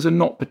 These things are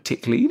not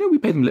particularly, we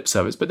pay them lip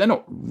service, but they're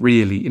not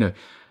really,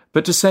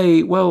 But to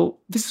say, well,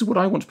 this is what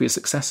I want to be a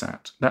success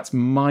at. That's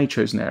my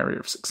chosen area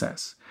of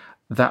success.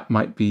 That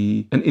might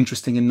be an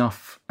interesting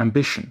enough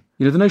ambition.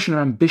 The notion of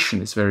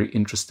ambition is very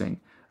interesting.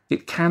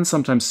 It can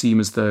sometimes seem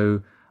as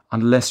though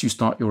unless you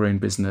start your own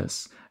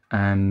business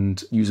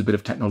and use a bit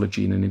of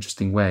technology in an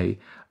interesting way,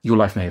 your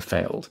life may have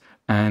failed.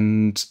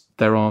 And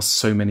there are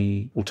so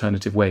many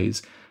alternative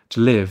ways to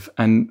live.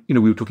 And, we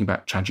were talking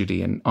about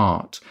tragedy and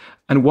art.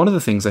 And one of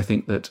the things I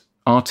think that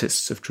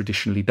artists have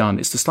traditionally done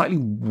is to slightly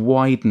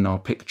widen our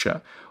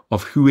picture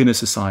of who in a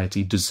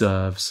society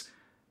deserves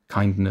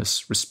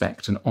kindness,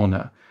 respect, and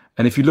honour.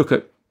 And if you look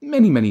at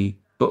many, many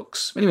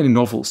books, many, many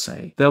novels,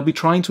 say, they'll be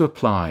trying to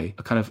apply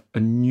a kind of a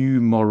new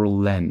moral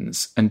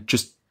lens and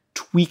just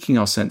tweaking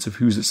our sense of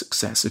who's a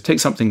success. So take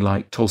something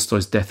like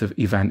Tolstoy's Death of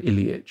Ivan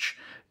Ilyich,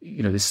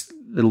 this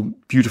little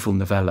beautiful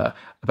novella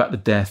about the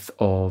death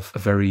of a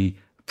very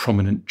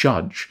prominent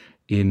judge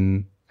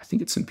in, I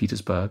think it's St.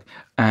 Petersburg,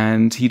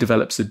 and he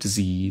develops a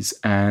disease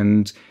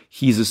and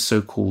he's a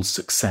so-called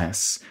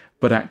success.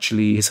 But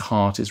actually his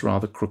heart is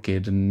rather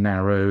crooked and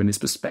narrow and his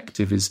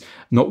perspective is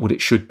not what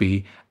it should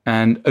be.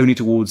 And only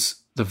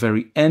towards the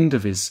very end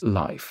of his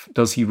life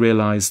does he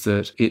realize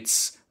that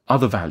it's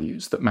other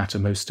values that matter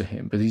most to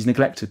him, but he's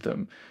neglected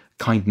them.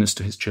 Kindness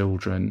to his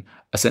children,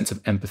 a sense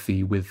of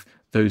empathy with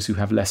those who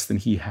have less than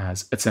he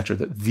has, etc.,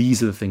 that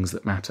these are the things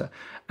that matter.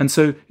 And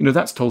so,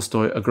 that's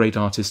Tolstoy, a great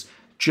artist,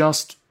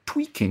 just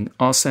tweaking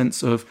our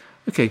sense of,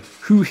 okay,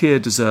 who here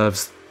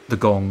deserves the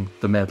gong,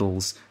 the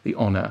medals, the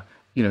honour?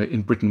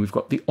 In Britain, we've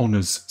got the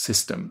honours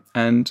system,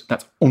 and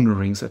that's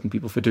honouring certain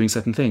people for doing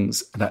certain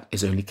things. That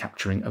is only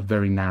capturing a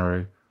very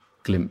narrow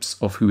glimpse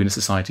of who in a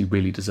society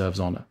really deserves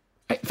honour.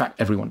 In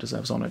fact, everyone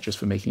deserves honour just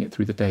for making it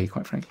through the day,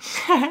 quite frankly.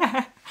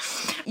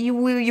 You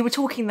were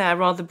talking there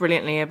rather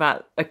brilliantly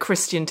about a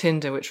Christian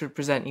Tinder, which would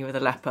present you with a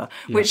leper,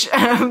 which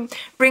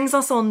brings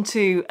us on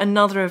to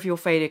another of your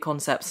failure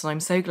concepts, and I'm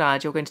so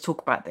glad you're going to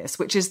talk about this,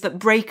 which is that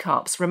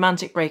breakups,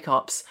 romantic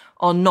breakups,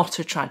 are not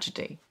a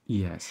tragedy.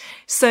 Yes.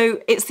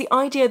 So it's the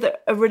idea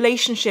that a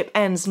relationship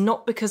ends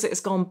not because it's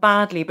gone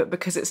badly, but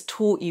because it's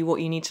taught you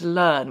what you need to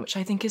learn, which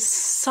I think is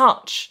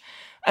such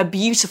a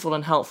beautiful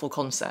and helpful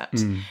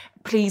concept.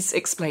 Please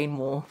explain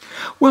more.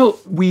 Well,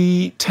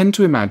 we tend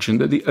to imagine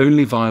that the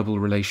only viable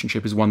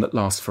relationship is one that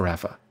lasts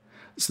forever.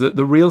 So that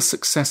the real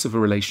success of a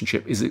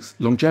relationship is its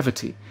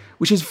longevity,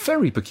 which is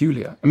very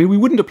peculiar. I mean, we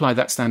wouldn't apply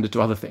that standard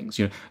to other things.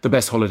 The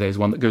best holiday is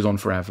one that goes on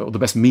forever, or the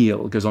best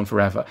meal goes on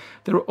forever.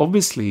 There are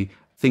obviously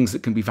things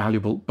that can be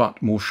valuable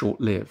but more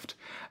short-lived.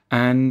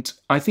 And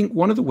I think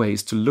one of the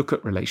ways to look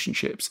at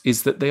relationships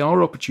is that they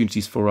are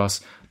opportunities for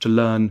us to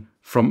learn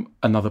from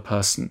another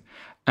person.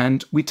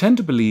 And we tend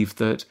to believe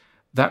that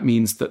that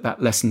means that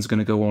that lesson's going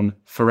to go on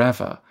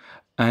forever.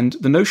 And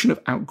the notion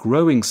of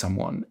outgrowing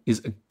someone is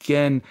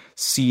again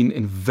seen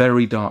in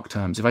very dark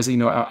terms. If I say,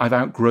 I've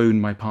outgrown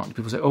my partner,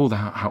 people say, oh,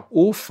 how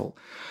awful.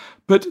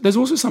 But there's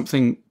also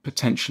something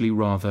potentially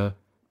rather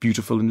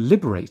beautiful and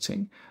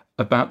liberating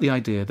about the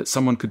idea that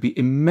someone could be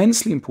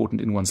immensely important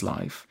in one's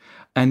life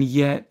and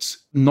yet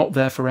not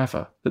there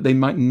forever, that they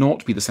might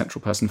not be the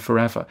central person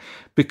forever.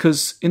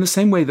 Because in the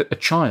same way that a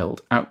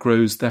child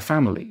outgrows their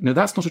family,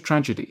 that's not a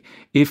tragedy.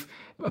 If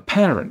a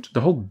parent,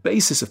 the whole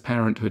basis of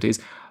parenthood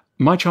is,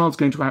 my child's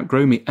going to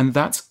outgrow me, and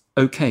that's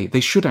okay. They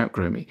should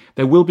outgrow me.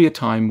 There will be a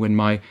time when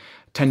my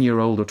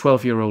 10-year-old or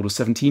 12-year-old or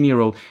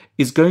 17-year-old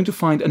is going to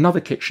find another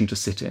kitchen to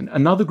sit in,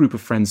 another group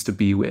of friends to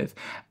be with.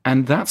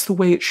 And that's the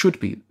way it should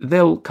be.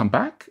 They'll come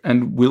back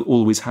and we'll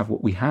always have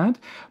what we had,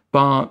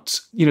 but,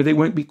 they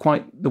won't be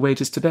quite the way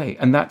it is today.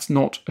 And that's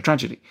not a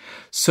tragedy.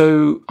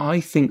 So I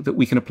think that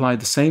we can apply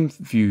the same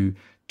view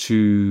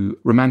to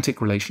romantic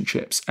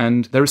relationships.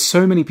 And there are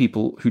so many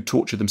people who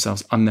torture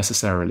themselves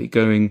unnecessarily,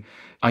 going,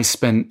 I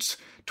spent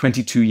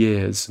 22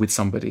 years with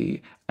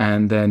somebody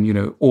and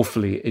then,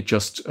 awfully, it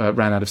just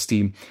ran out of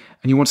steam.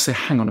 And you want to say,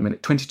 hang on a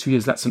minute, 22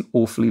 years, that's an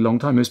awfully long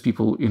time. Most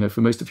people,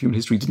 for most of human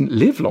history, didn't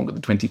live longer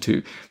than 22.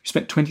 You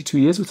spent 22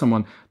 years with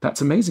someone,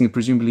 that's amazing. And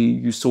presumably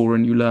you saw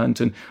and you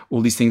learned and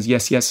all these things.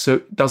 Yes.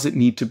 So does it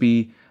need to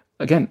be,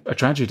 again, a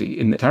tragedy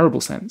in the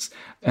terrible sense?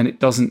 And it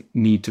doesn't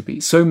need to be.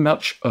 So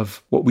much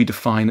of what we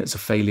define as a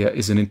failure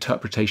is an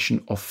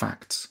interpretation of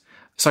facts.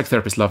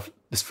 Psychotherapists love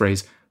this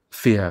phrase,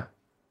 fear.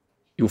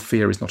 Your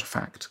fear is not a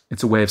fact.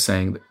 It's a way of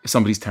saying that if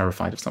somebody's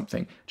terrified of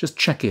something, just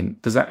check in.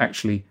 Does that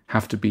actually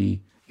have to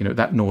be,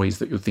 that noise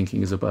that you're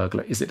thinking is a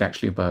burglar? Is it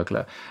actually a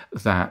burglar?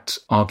 That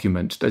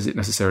argument, does it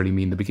necessarily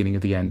mean the beginning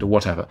of the end or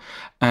whatever?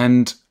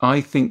 And I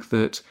think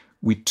that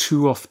we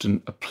too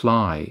often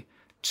apply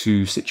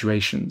to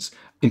situations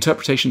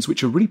interpretations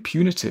which are really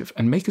punitive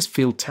and make us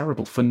feel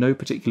terrible for no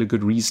particular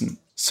good reason.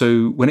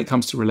 So when it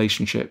comes to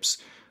relationships,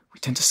 we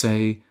tend to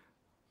say,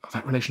 oh,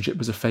 that relationship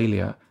was a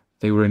failure.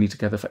 They were only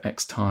together for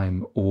X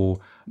time, or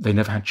they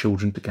never had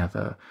children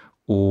together,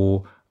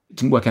 or it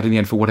didn't work out in the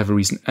end for whatever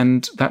reason.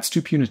 And that's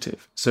too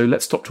punitive. So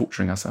let's stop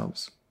torturing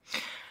ourselves.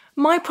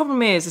 My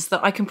problem is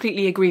that I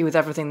completely agree with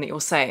everything that you're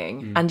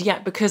saying. And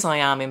yet, because I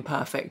am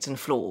imperfect and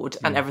flawed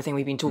and everything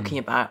we've been talking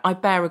about, I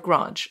bear a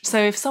grudge. So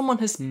if someone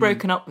has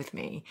broken up with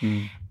me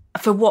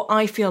for what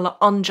I feel are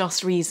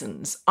unjust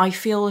reasons, I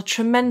feel a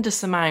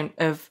tremendous amount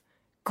of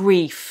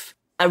grief,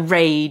 a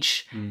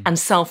rage and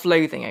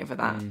self-loathing over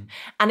that.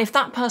 And if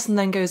that person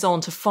then goes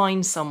on to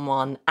find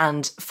someone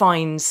and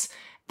finds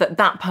that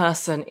that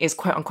person is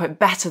quote unquote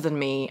better than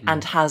me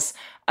and has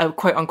a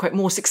quote unquote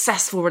more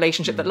successful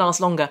relationship that lasts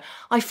longer,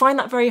 I find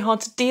that very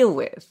hard to deal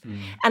with.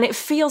 And it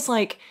feels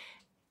like,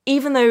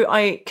 even though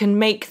I can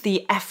make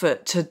the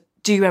effort to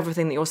do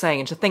everything that you're saying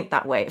and to think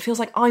that way, it feels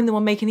like I'm the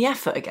one making the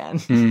effort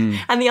again.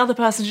 And the other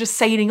person's just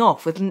sailing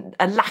off with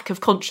a lack of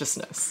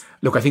consciousness.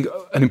 Look, I think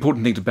an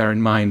important thing to bear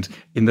in mind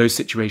in those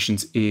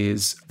situations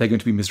is they're going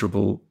to be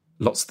miserable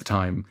lots of the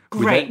time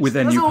with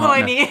their new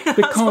partner.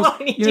 That's all I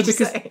need you to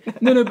say.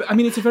 But I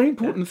mean, it's a very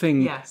important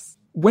thing. Yes.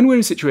 When we're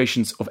in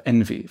situations of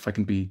envy, if I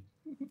can be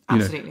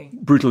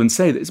brutal and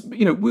say this,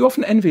 we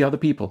often envy other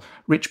people,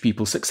 rich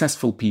people,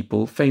 successful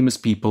people, famous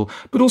people,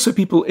 but also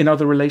people in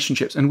other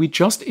relationships. And we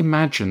just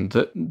imagine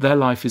that their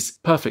life is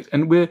perfect.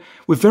 And we're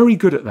very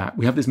good at that.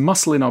 We have this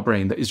muscle in our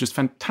brain that is just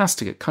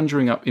fantastic at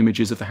conjuring up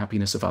images of the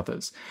happiness of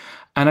others.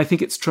 And I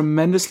think it's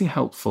tremendously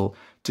helpful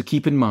to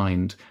keep in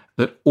mind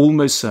that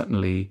almost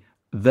certainly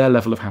their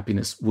level of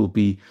happiness will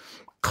be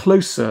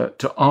closer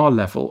to our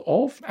level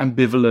of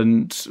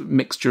ambivalent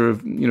mixture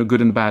of,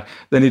 good and bad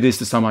than it is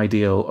to some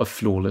ideal of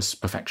flawless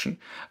perfection.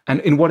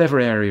 And in whatever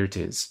area it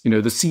is, the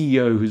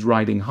CEO who's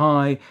riding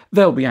high,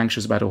 they'll be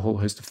anxious about a whole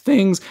host of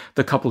things.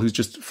 The couple who's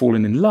just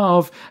fallen in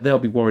love, they'll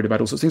be worried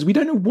about all sorts of things. We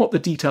don't know what the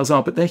details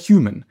are, but they're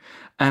human.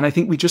 And I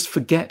think we just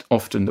forget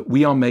often that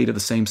we are made of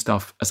the same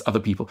stuff as other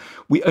people.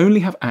 We only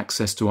have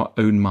access to our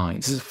own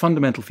minds. This is a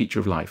fundamental feature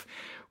of life.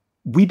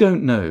 We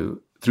don't know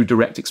through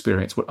direct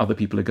experience what other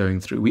people are going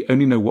through. We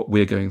only know what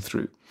we're going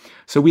through.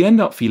 So we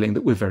end up feeling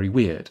that we're very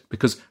weird,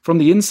 because from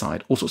the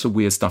inside, all sorts of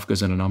weird stuff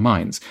goes on in our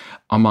minds.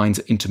 Our minds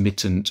are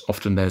intermittent.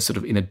 Often they're sort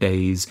of in a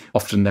daze.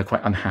 Often they're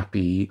quite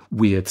unhappy.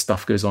 Weird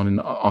stuff goes on,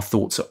 and our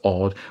thoughts are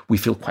odd. We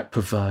feel quite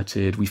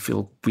perverted. We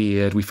feel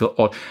weird. We feel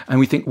odd. And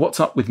we think, what's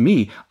up with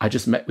me? I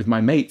just met with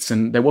my mates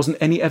and there wasn't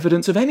any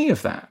evidence of any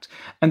of that.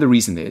 And the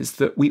reason is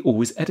that we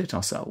always edit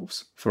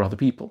ourselves for other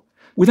people.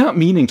 Without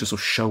meaning to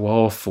sort of show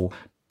off or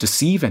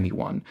deceive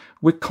anyone,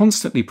 we're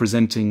constantly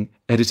presenting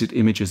edited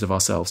images of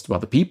ourselves to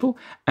other people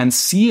and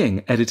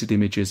seeing edited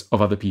images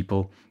of other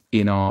people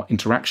in our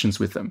interactions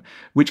with them,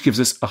 which gives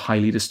us a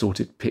highly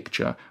distorted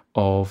picture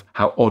of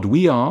how odd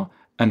we are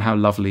and how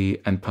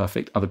lovely and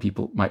perfect other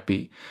people might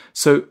be.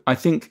 So I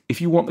think if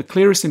you want the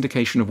clearest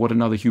indication of what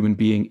another human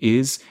being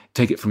is,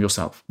 take it from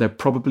yourself. They're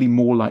probably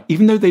more like,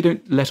 even though they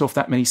don't let off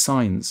that many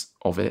signs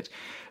of it,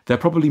 they're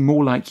probably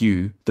more like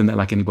you than they're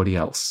like anybody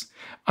else.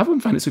 I've often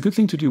found it's a good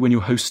thing to do when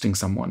you're hosting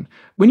someone.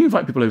 When you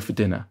invite people over for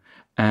dinner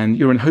and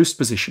you're in host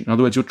position, in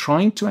other words, you're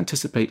trying to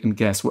anticipate and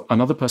guess what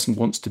another person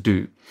wants to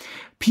do,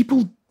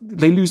 people,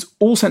 they lose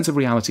all sense of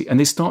reality and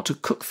they start to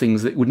cook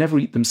things that would never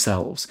eat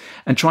themselves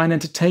and try and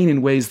entertain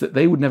in ways that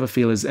they would never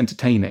feel as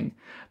entertaining.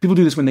 People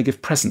do this when they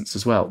give presents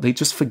as well. They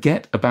just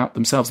forget about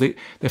themselves.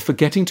 They're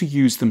forgetting to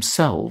use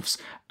themselves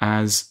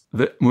as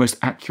the most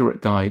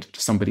accurate guide to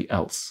somebody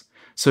else.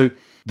 So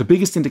the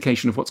biggest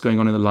indication of what's going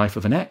on in the life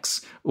of an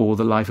ex or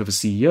the life of a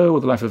CEO or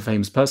the life of a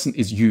famous person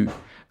is you.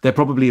 They're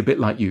probably a bit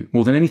like you.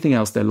 More than anything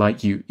else, they're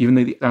like you, even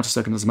though the outer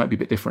circumstances might be a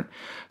bit different.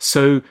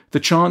 So the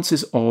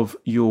chances of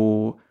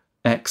your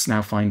ex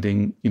now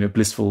finding,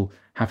 blissful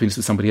happiness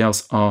with somebody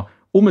else are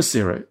almost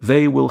zero.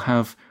 They will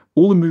have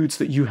all the moods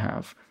that you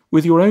have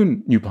with your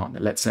own new partner,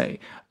 let's say.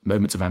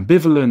 Moments of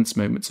ambivalence,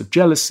 moments of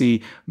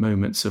jealousy,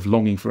 moments of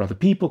longing for other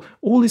people.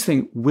 All these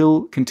things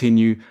will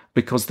continue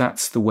because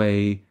that's the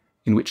way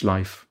in which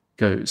life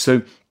goes.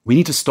 So we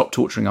need to stop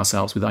torturing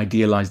ourselves with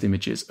idealized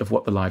images of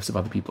what the lives of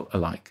other people are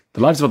like.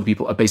 The lives of other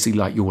people are basically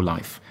like your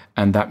life,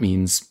 and that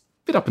means a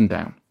bit up and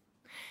down.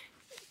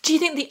 Do you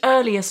think the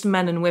earliest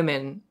men and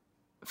women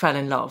fell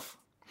in love?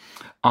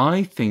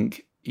 I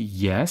think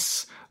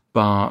yes,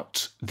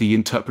 but the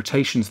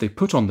interpretations they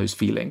put on those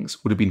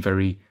feelings would have been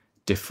very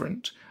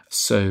different.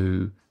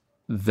 So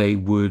they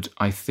would,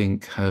 I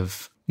think,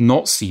 have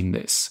not seen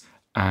this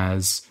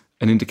as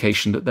an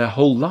indication that their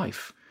whole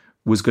life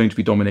was going to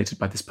be dominated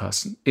by this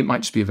person. It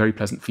might just be a very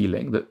pleasant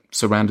feeling that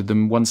surrounded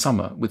them one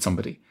summer with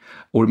somebody.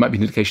 Or it might be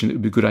an indication that it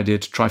would be a good idea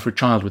to try for a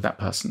child with that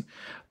person.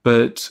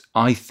 But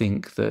I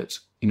think that,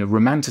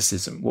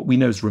 romanticism, what we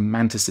know as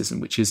romanticism,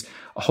 which is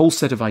a whole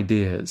set of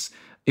ideas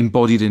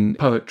embodied in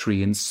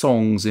poetry, in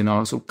songs, in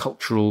our sort of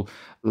cultural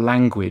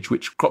language,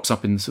 which crops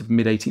up in the sort of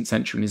mid-18th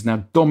century and has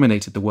now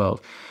dominated the world,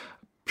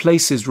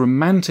 places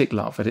romantic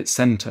love at its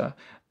centre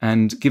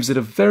and gives it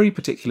a very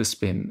particular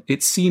spin.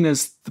 It's seen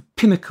as the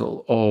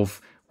pinnacle of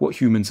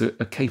what humans are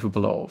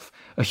capable of.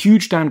 A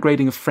huge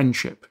downgrading of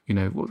friendship.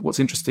 What's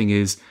interesting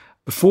is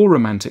before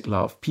romantic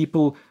love,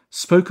 people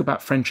spoke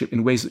about friendship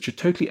in ways which are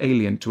totally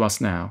alien to us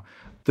now.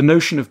 The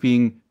notion of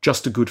being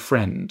just a good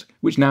friend,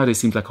 which nowadays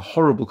seems like a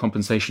horrible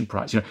compensation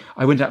prize.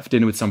 I went out for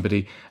dinner with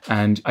somebody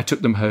and I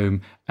took them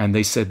home and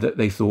they said that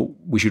they thought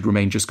we should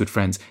remain just good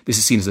friends. This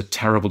is seen as a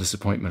terrible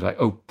disappointment. Like,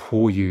 oh,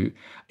 poor you.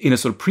 In a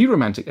sort of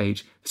pre-romantic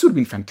age, this would have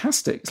been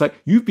fantastic. It's like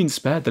you've been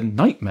spared the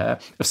nightmare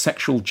of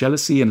sexual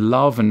jealousy and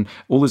love and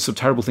all those sort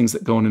of terrible things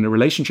that go on in a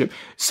relationship.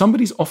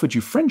 Somebody's offered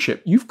you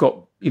friendship. You've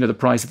got, the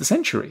prize of the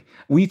century.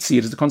 We'd see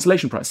it as a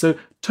consolation prize. So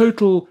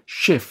total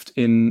shift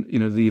in,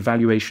 the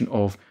evaluation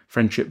of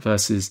friendship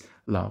versus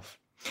love.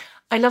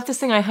 I love this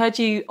thing. I heard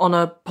you on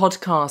a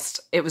podcast.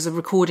 It was a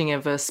recording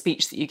of a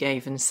speech that you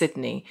gave in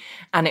Sydney.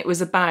 And it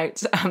was about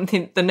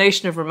the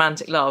notion of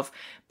romantic love.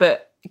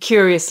 But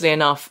curiously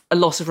enough, a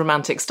lot of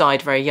romantics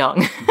died very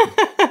young.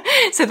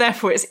 So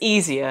therefore, it's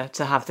easier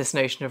to have this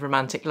notion of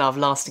romantic love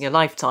lasting a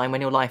lifetime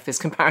when your life is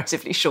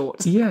comparatively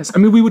short. Yes. I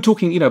mean, we were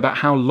talking, about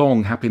how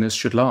long happiness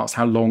should last,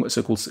 how long a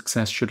so-called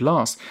success should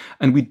last.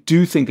 And we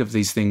do think of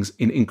these things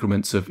in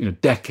increments of,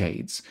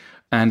 decades.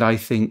 And I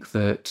think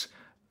that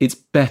it's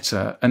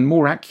better and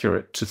more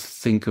accurate to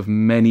think of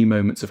many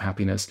moments of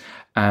happiness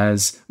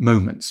as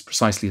moments,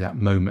 precisely that,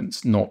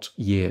 moments, not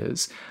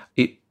years.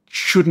 It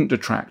shouldn't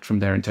detract from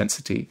their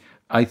intensity.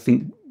 I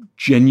think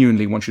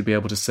genuinely one should be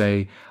able to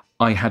say,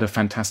 I had a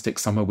fantastic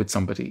summer with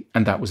somebody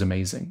and that was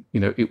amazing.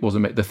 It was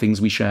the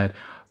things we shared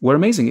were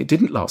amazing. It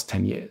didn't last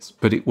 10 years,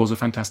 but it was a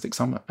fantastic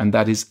summer. And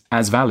that is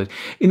as valid.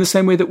 In the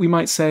same way that we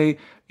might say,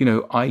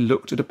 I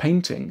looked at a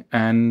painting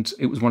and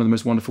it was one of the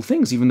most wonderful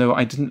things, even though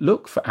I didn't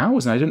look for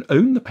hours and I didn't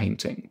own the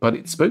painting, but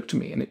it spoke to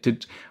me and it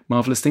did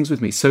marvelous things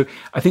with me. So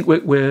I think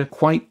we're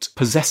quite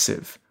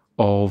possessive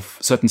of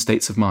certain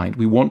states of mind.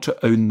 We want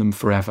to own them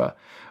forever.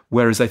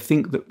 Whereas I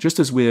think that just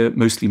as we're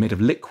mostly made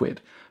of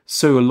liquid,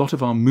 so a lot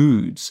of our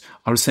moods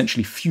are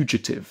essentially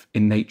fugitive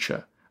in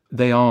nature.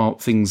 They are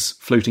things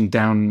floating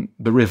down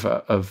the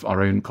river of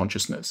our own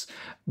consciousness.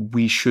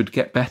 We should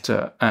get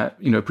better at,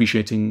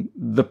 appreciating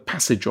the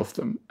passage of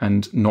them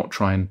and not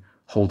try and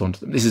hold on to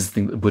them. This is the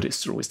thing that the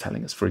Buddhists are always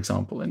telling us, for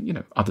example,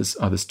 and,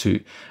 others too.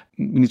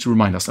 We need to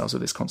remind ourselves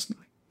of this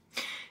constantly.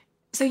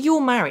 So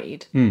you're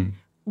married.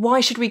 Why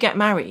should we get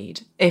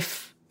married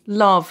if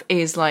love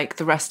is like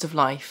the rest of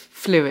life,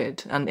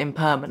 fluid and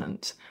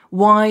impermanent?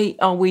 Why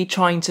are we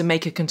trying to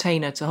make a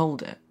container to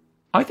hold it?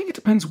 I think it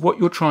depends what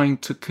you're trying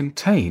to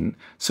contain.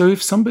 So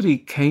if somebody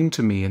came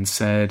to me and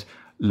said,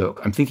 look,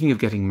 I'm thinking of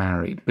getting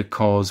married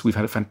because we've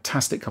had a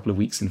fantastic couple of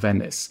weeks in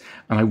Venice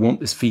and I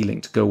want this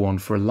feeling to go on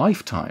for a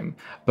lifetime,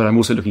 but I'm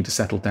also looking to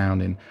settle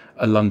down in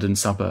a London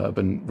suburb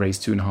and raise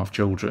 2.5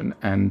 children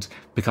and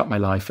pick up my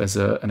life as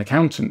an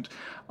accountant,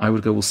 I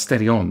would go, well,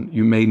 steady on.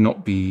 You may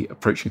not be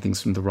approaching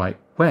things from the right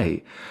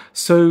way.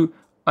 So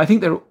I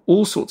think there are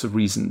all sorts of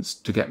reasons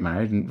to get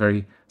married, and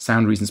very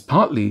sound reasons.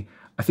 Partly,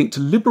 I think, to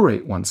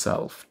liberate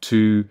oneself,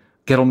 to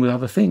get on with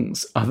other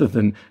things other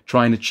than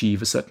try and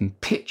achieve a certain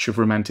pitch of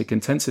romantic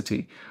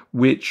intensity,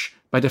 which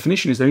by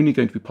definition is only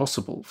going to be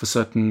possible for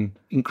certain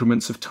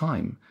increments of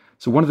time.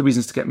 So one of the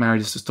reasons to get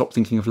married is to stop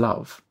thinking of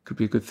love. Could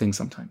be a good thing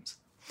sometimes.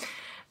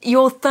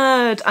 Your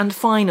third and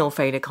final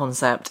failure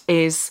concept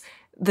is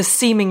the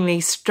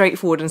seemingly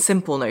straightforward and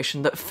simple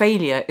notion that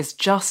failure is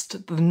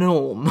just the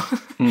norm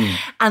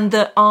and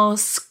that our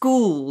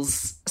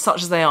schools,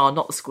 such as they are,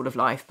 not the school of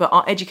life, but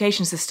our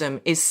education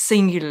system is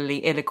singularly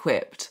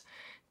ill-equipped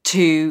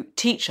to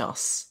teach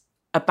us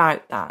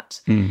about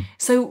that.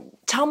 So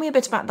tell me a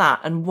bit about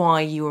that and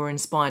why you were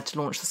inspired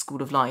to launch the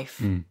School of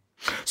Life.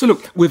 So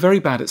look, we're very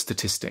bad at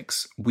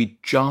statistics. We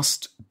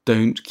just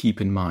don't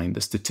keep in mind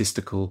the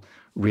statistical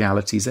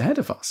realities ahead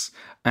of us.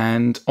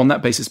 And on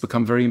that basis,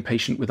 become very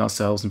impatient with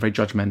ourselves and very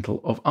judgmental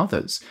of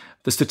others.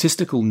 The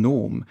statistical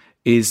norm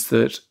is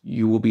that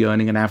you will be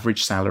earning an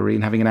average salary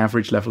and having an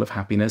average level of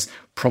happiness,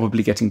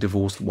 probably getting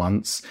divorced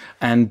once,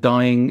 and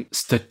dying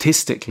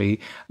statistically,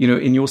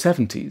 in your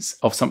 70s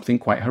of something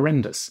quite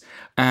horrendous.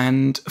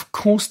 And of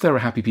course, there are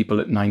happy people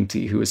at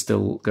 90 who are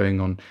still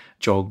going on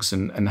jogs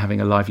and having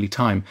a lively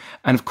time.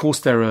 And of course,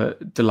 there are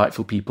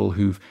delightful people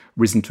who've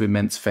risen to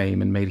immense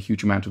fame and made a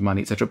huge amount of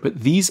money, etc.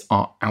 But these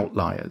are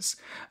outliers.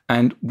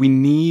 And we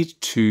need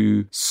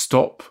to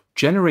stop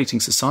generating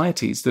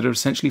societies that are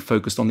essentially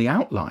focused on the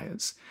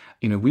outliers.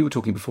 We were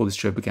talking before this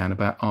show began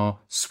about our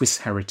Swiss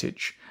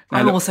heritage. Now,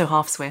 I'm also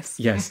half Swiss.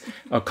 Yes,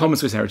 our common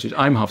Swiss heritage.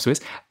 I'm half Swiss.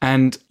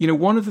 And,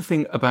 one of the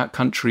things about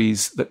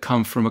countries that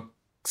come from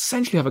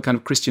essentially have a kind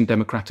of Christian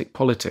democratic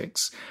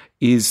politics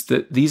is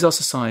that these are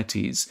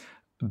societies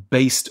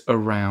based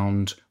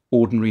around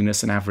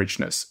ordinariness and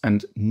averageness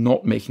and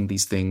not making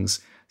these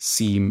things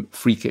seem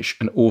freakish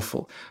and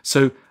awful.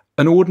 So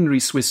an ordinary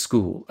Swiss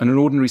school and an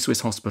ordinary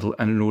Swiss hospital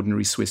and an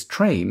ordinary Swiss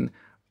train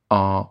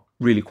are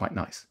really quite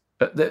nice.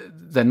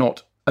 They're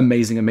not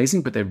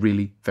amazing, but they're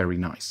really very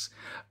nice.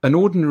 An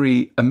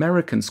ordinary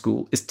American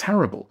school is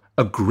terrible.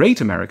 A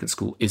great American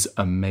school is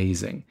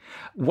amazing.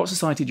 What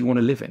society do you want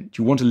to live in?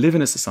 Do you want to live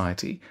in a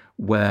society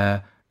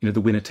where, the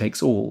winner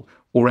takes all,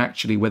 or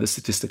actually where the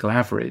statistical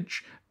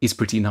average is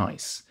pretty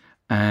nice?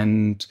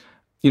 And,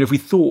 if we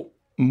thought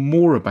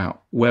more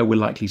about where we're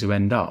likely to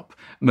end up,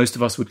 most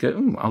of us would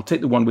go, I'll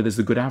take the one where there's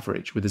a good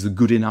average, where there's a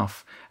good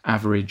enough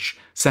average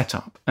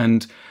setup.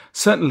 And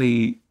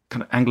certainly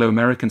kind of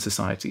Anglo-American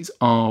societies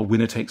are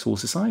winner-takes-all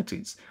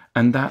societies.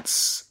 And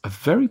that's a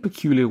very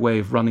peculiar way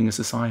of running a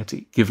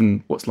society,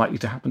 given what's likely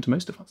to happen to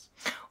most of us.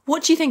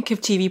 What do you think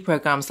of TV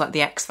programmes like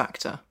The X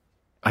Factor?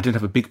 I don't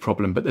have a big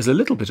problem, but there's a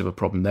little bit of a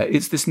problem there.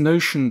 It's this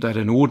notion that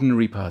an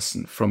ordinary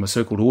person from a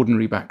so-called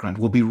ordinary background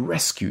will be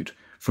rescued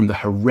from the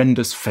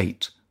horrendous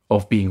fate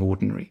of being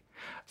ordinary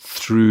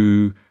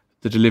through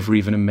the delivery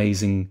of an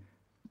amazing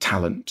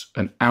talent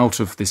and out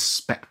of this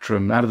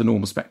spectrum, out of the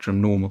normal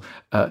spectrum, normal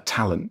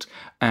talent,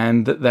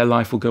 and that their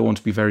life will go on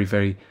to be very,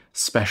 very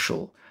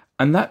special.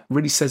 And that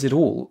really says it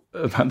all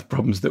about the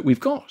problems that we've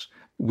got,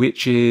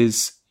 which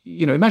is,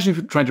 imagine if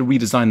you're trying to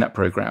redesign that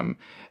program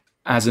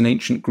as an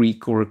ancient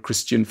Greek or a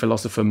Christian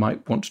philosopher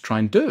might want to try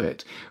and do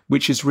it,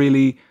 which is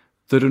really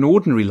that an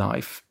ordinary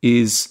life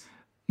is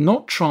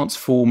not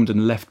transformed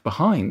and left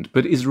behind,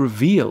 but is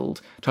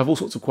revealed to have all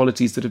sorts of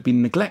qualities that have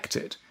been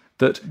neglected,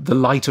 that the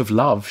light of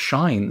love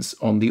shines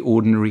on the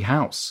ordinary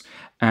house,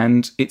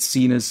 and it's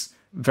seen as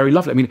very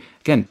lovely. I mean,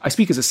 again, I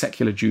speak as a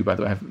secular Jew, by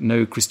the way. I have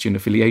no Christian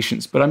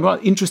affiliations, but I'm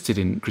not interested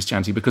in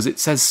Christianity because it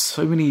says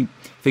so many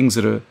things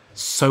that are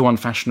so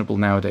unfashionable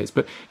nowadays.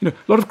 But, a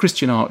lot of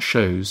Christian art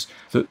shows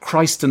that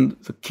Christ and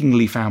the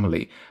kingly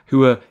family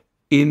who are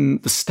in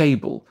the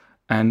stable,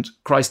 and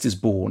Christ is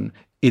born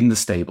in the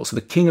stable. So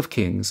the King of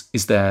Kings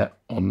is there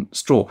on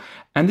straw.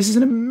 And this is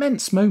an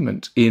immense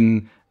moment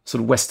in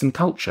sort of Western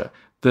culture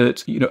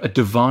that, a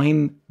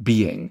divine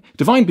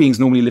beings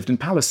normally lived in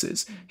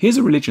palaces. Here's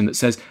a religion that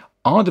says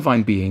our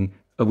divine being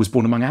was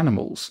born among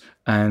animals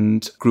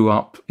and grew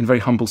up in very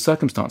humble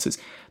circumstances.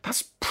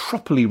 That's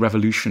properly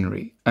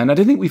revolutionary. And I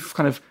don't think we've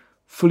kind of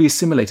fully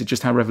assimilated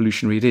just how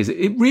revolutionary it is.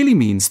 It really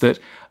means that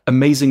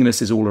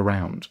amazingness is all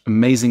around.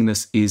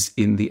 Amazingness is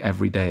in the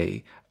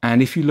everyday.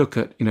 And if you look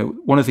at,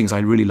 one of the things I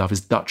really love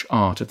is Dutch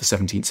art of the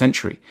 17th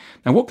century.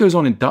 Now, what goes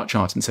on in Dutch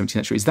art in the 17th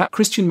century is that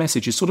Christian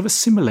message is sort of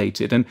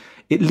assimilated and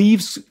it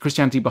leaves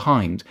Christianity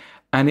behind.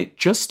 And it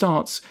just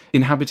starts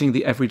inhabiting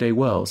the everyday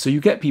world. So you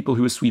get people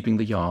who are sweeping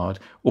the yard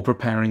or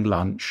preparing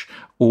lunch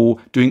or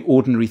doing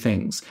ordinary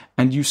things.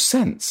 And you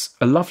sense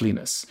a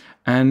loveliness.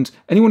 And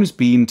anyone who's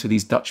been to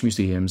these Dutch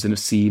museums and have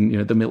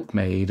seen, the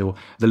Milkmaid or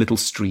the Little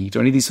Street or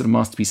any of these sort of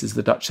masterpieces of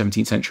the Dutch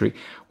 17th century,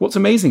 what's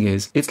amazing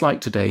is it's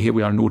like today, here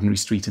we are on an ordinary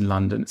street in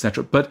London,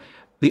 etc. But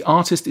the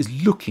artist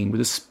is looking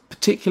with a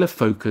particular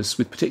focus,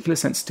 with particular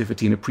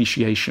sensitivity and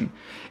appreciation.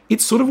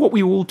 It's sort of what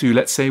we all do,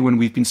 let's say, when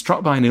we've been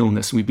struck by an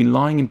illness and we've been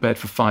lying in bed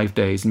for 5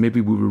 days and maybe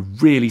we were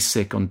really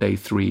sick on day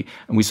 3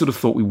 and we sort of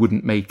thought we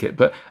wouldn't make it.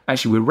 But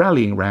actually, we're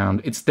rallying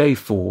around. It's day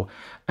 4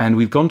 and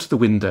we've gone to the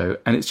window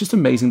and it's just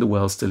amazing the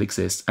world still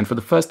exists. And for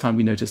the first time,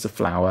 we notice a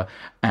flower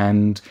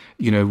and,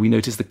 we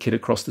notice the kid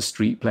across the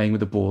street playing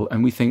with a ball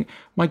and we think,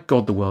 my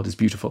God, the world is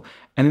beautiful.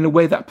 And in a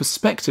way, that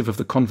perspective of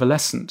the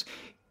convalescent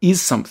is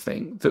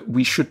something that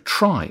we should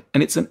try.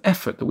 And it's an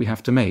effort that we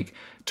have to make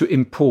to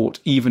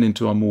import even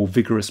into our more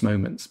vigorous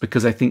moments,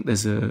 because I think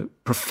there's a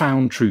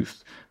profound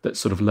truth that's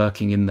sort of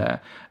lurking in there.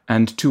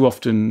 And too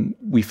often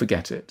we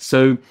forget it.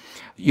 So,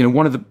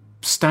 one of the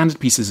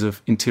standard pieces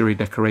of interior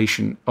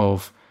decoration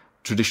of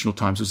traditional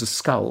times was a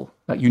skull.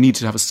 Like you need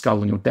to have a skull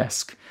on your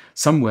desk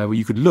somewhere where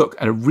you could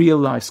look at a real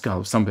life skull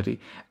of somebody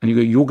and you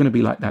go, you're going to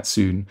be like that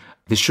soon.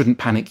 This shouldn't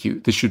panic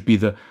you. This should be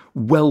the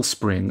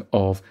wellspring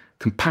of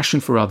compassion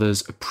for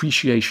others,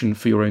 appreciation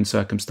for your own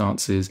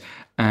circumstances,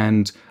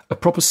 and a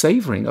proper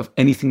savouring of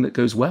anything that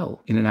goes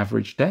well in an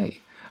average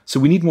day. So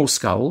we need more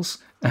skulls,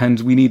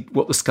 and we need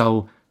what the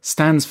skull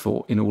stands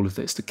for in all of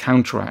this to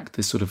counteract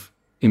this sort of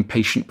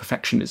impatient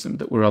perfectionism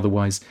that we're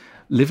otherwise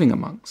living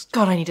amongst.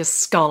 God, I need a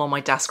skull on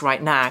my desk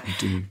right now.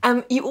 You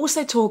do. You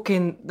also talk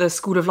in the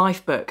School of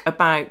Life book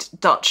about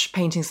Dutch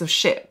paintings of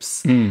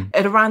ships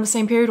at around the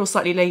same period or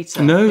slightly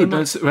later? No,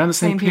 it's around the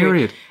same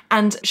period.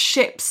 And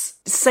ships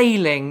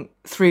sailing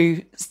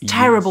through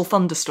terrible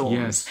thunderstorms.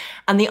 Yes.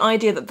 And the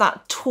idea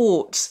that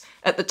taught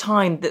at the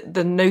time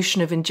the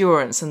notion of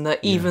endurance and that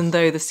even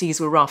though the seas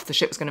were rough, the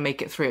ship was going to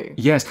make it through.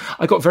 Yes,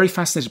 I got very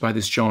fascinated by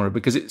this genre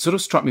because it sort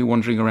of struck me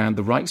wandering around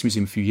the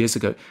Rijksmuseum a few years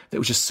ago. There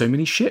were just so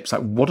many ships,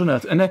 like what on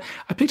earth? And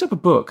I picked up a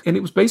book and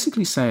it was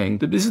basically saying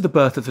that this is the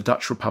birth of the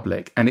Dutch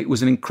Republic and it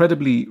was an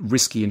incredibly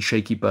risky and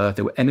shaky birth.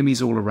 There were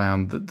enemies all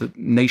around, the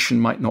nation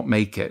might not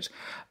make it.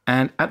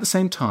 And at the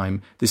same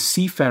time, this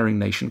seafaring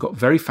nation got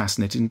very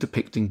fascinated in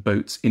depicting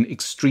boats in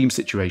extreme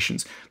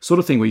situations, sort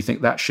of thing where you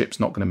think that ship's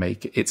not going to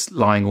make it. It's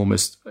lying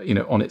almost,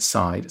 on its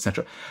side,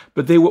 etc.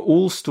 But they were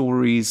all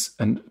stories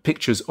and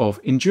pictures of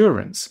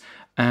endurance.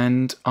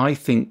 And I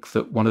think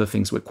that one of the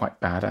things we're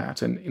quite bad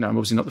at, and I'm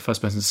obviously not the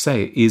first person to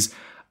say it, is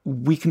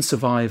we can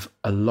survive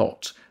a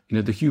lot.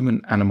 The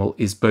human animal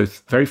is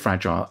both very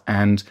fragile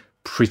and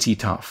pretty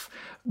tough.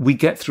 We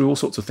get through all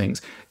sorts of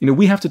things.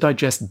 We have to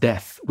digest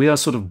death. We are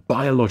sort of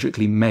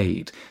biologically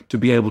made to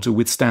be able to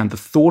withstand the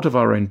thought of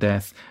our own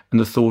death and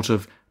the thought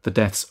of the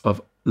deaths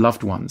of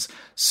loved ones.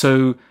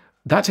 So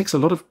that takes a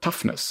lot of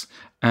toughness,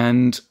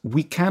 and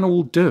we can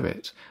all do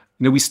it.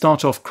 We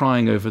start off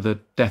crying over the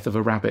death of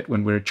a rabbit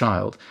when we're a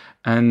child,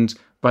 and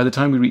by the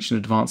time we reach an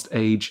advanced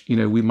age,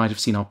 we might have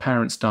seen our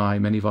parents die,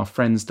 many of our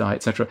friends die,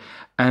 etc.,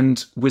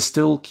 and we're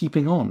still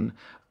keeping on.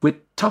 We're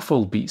tough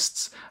old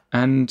beasts,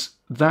 and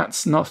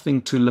that's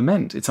nothing to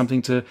lament. It's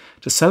something to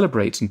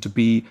celebrate and to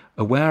be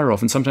aware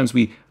of. And sometimes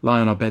we lie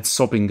on our bed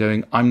sobbing,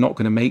 going, I'm not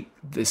going to make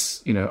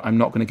this, I'm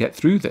not going to get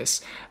through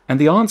this. And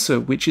the answer,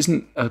 which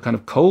isn't a kind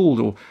of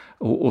cold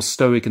or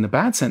stoic in the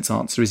bad sense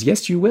answer, is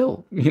yes, you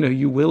will.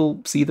 You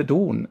will see the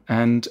dawn.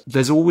 And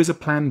there's always a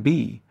plan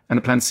B and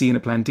a plan C and a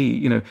plan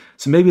D.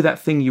 So maybe that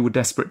thing you were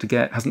desperate to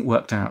get hasn't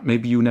worked out.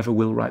 Maybe you never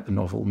will write the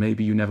novel.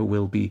 Maybe you never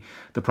will be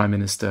the Prime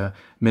Minister.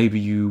 Maybe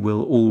you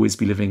will always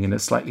be living in a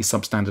slightly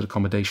substandard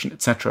accommodation,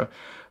 etc.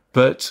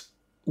 But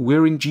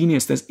we're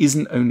ingenious. There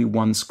isn't only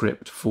one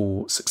script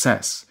for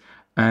success.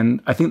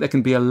 And I think there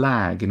can be a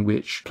lag in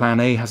which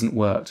plan A hasn't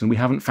worked and we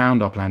haven't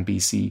found our plan B,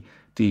 C,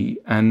 D.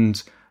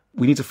 And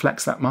we need to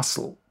flex that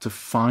muscle to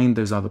find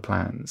those other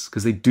plans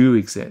because they do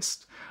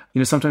exist.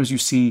 Sometimes you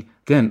see,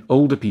 again,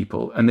 older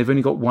people and they've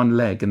only got one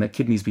leg and their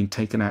kidney's been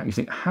taken out and you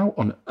think, how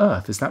on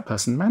earth is that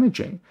person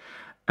managing?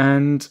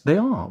 And they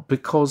are,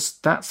 because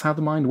that's how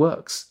the mind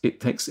works. It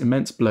takes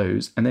immense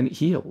blows and then it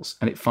heals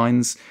and it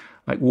finds,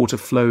 like water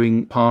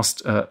flowing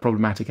past a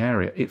problematic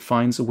area, it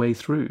finds a way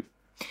through.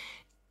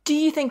 Do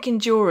you think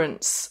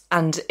endurance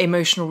and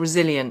emotional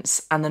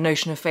resilience and the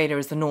notion of failure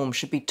as the norm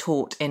should be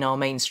taught in our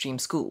mainstream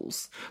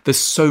schools? There's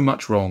so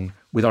much wrong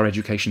with our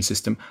education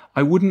system.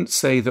 I wouldn't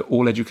say that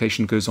all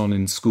education goes on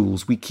in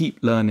schools. We keep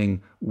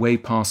learning way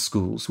past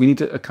schools. We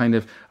need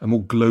a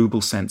more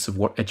global sense of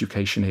what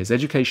education is.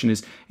 Education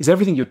is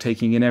everything you're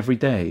taking in every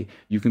day.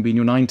 You can be in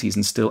your 90s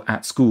and still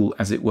at school,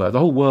 as it were. The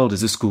whole world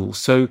is a school.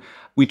 So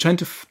we tend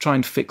to try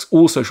and fix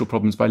all social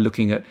problems by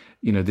looking at,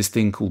 this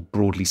thing called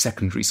broadly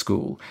secondary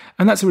school.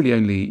 And that's really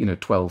only,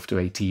 12 to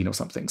 18 or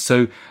something.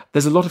 So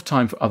there's a lot of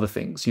time for other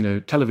things.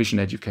 Television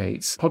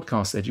educates,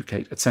 podcasts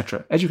educate,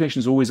 etc. Education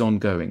is always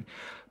ongoing.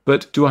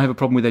 But do I have a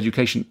problem with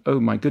education? Oh,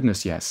 my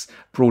goodness, yes.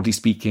 Broadly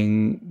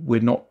speaking, we're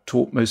not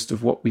taught most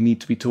of what we need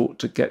to be taught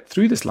to get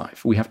through this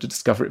life. We have to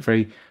discover it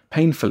very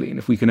painfully. And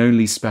if we can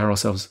only spare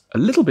ourselves a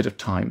little bit of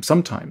time,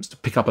 sometimes, to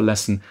pick up a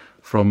lesson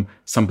from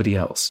somebody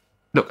else.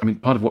 Look,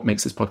 part of what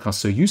makes this podcast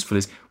so useful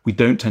is we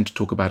don't tend to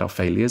talk about our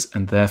failures,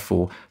 and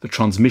therefore the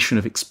transmission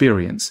of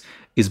experience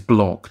is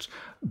blocked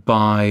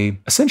by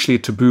essentially a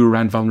taboo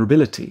around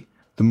vulnerability.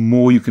 the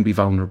more you can be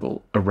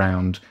vulnerable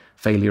around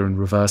failure and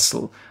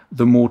reversal,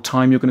 the more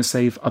time you're going to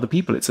save other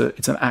people. It's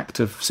an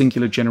act of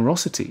singular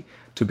generosity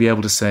to be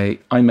able to say,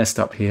 I messed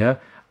up here.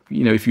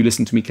 If you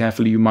listen to me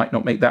carefully, you might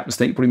not make that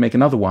mistake, probably make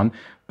another one,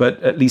 but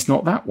at least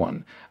not that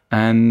one.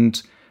 And,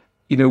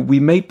 we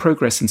made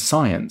progress in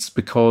science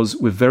because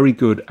we're very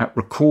good at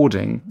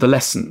recording the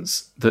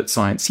lessons that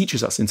science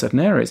teaches us in certain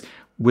areas.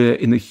 We're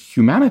in the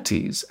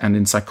humanities and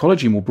in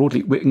psychology more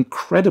broadly, we're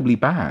incredibly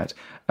bad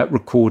at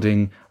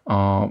recording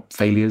our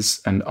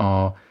failures and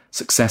our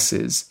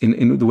successes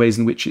in the ways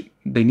in which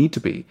they need to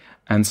be.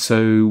 And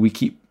so we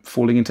keep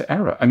falling into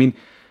error. I mean,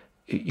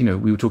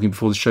 we were talking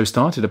before the show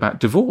started about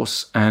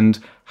divorce and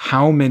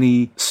how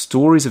many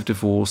stories of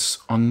divorce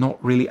are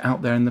not really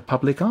out there in the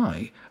public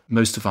eye.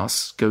 Most of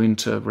us go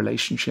into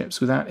relationships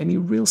without any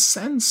real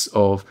sense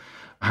of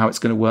how it's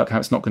going to work, how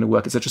it's not going to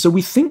work, etc. So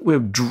we think we're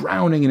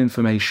drowning in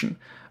information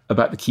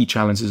about the key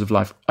challenges of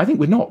life. I think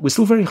we're not. We're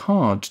still very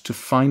hard to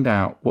find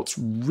out what's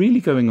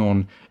really going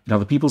on in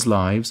other people's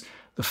lives,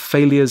 the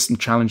failures and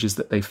challenges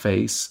that they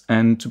face,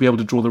 and to be able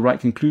to draw the right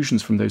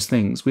conclusions from those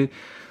things. We're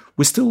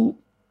still,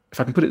 if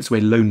I can put it this way,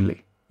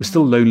 lonely. We're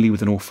still lonely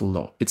with an awful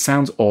lot. It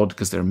sounds odd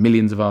because there are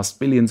millions of us,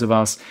 billions of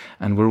us,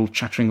 and we're all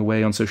chattering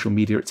away on social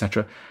media,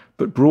 etc.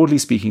 But broadly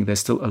speaking, there's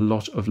still a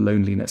lot of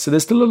loneliness. So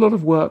there's still a lot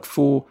of work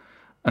for,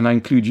 and I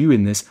include you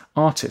in this,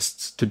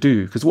 artists to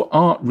do. Because what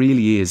art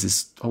really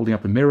is holding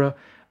up a mirror,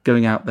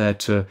 going out there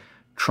to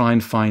try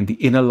and find the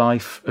inner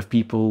life of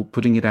people,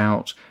 putting it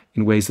out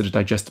in ways that are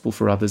digestible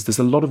for others. There's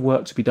a lot of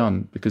work to be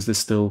done because there's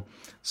still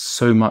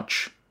so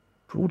much,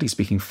 broadly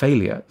speaking,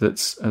 failure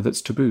that's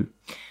taboo.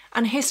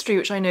 And history,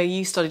 which I know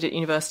you studied at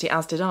university,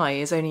 as did I,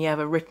 is only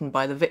ever written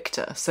by the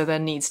victor. So there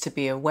needs to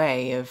be a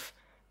way of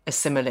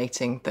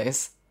assimilating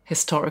those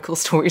historical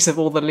stories of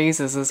all the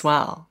losers as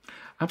well.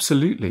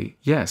 Absolutely,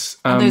 yes.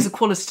 And those are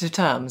qualitative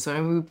terms. I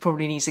mean, we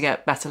probably need to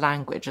get better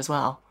language as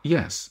well.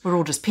 Yes. We're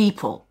all just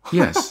people.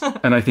 Yes.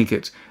 And I think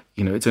it's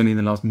only in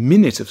the last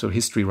minute of sort of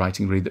history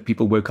writing, really, that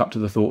people woke up to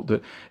the thought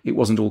that it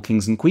wasn't all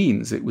kings and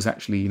queens. It was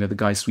actually, the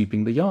guy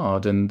sweeping the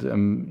yard and,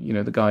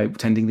 the guy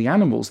tending the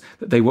animals,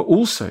 that they were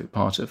also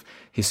part of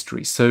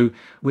history. So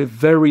we're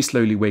very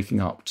slowly waking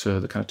up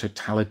to the kind of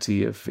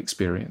totality of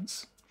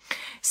experience.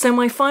 So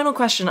my final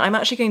question, I'm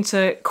actually going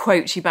to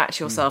quote you back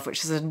to yourself,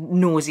 which is a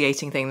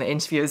nauseating thing that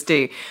interviewers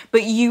do.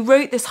 But you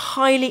wrote this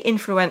highly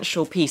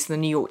influential piece in the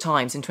New York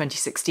Times in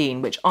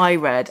 2016, which I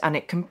read, and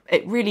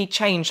it really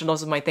changed a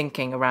lot of my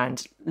thinking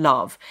around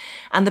love.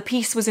 And the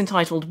piece was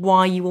entitled,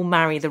 Why You Will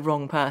Marry the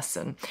Wrong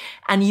Person.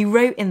 And you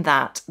wrote in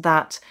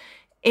that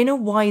in a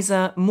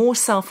wiser, more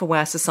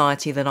self-aware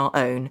society than our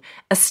own,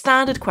 a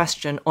standard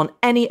question on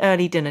any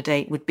early dinner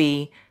date would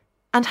be,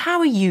 and how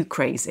are you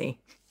crazy?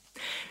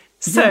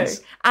 So, yes.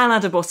 Alain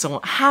de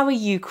Botton, how are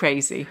you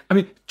crazy? I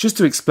mean, just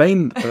to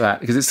explain that,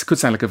 because it could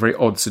sound like a very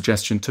odd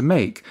suggestion to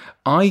make,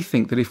 I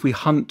think that if we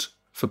hunt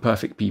for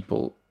perfect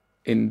people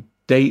in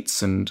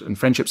dates and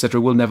friendships,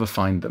 etc., we'll never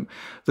find them.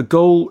 The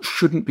goal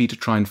shouldn't be to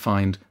try and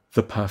find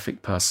the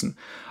perfect person.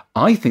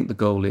 I think the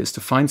goal is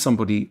to find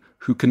somebody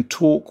who can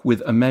talk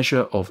with a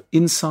measure of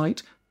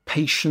insight,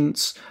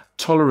 patience,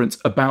 tolerance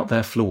about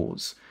their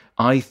flaws.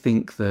 I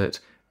think that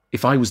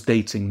if I was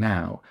dating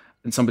now,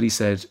 and somebody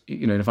said,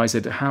 if I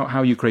said, how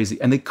are you crazy?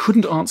 And they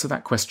couldn't answer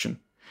that question.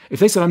 If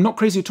they said, I'm not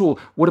crazy at all,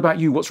 what about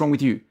you? What's wrong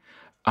with you?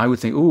 I would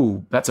think,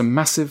 oh, that's a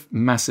massive,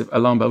 massive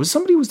alarm bell. If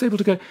somebody was able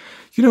to go,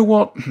 you know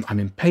what? I'm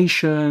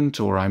impatient,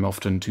 or I'm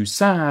often too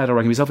sad, or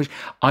I can be selfish.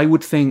 I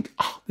would think,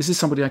 this is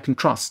somebody I can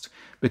trust.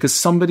 Because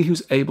somebody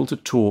who's able to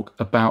talk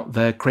about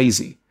their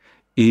crazy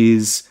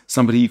is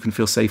somebody you can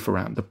feel safe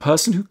around. The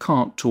person who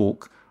can't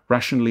talk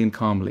rationally and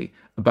calmly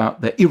about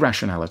their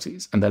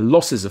irrationalities and their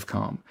losses of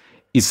calm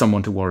is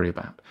someone to worry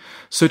about.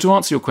 So to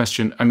answer your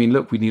question, I mean,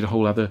 look, we need a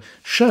whole other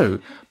show,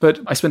 but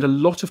I spend a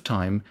lot of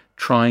time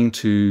trying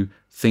to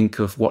think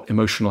of what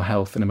emotional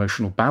health and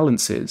emotional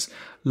balance is,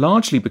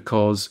 largely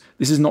because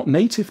this is not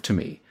native to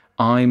me.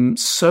 I'm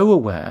so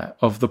aware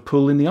of the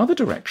pull in the other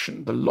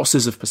direction, the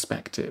losses of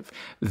perspective,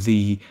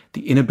 the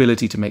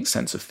inability to make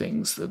sense of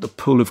things, the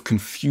pull of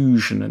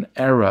confusion and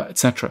error,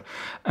 etc.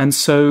 And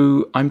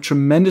so I'm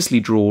tremendously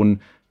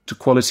drawn to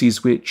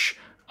qualities which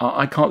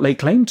I can't lay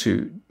claim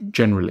to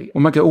generally.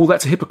 One might go,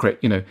 that's a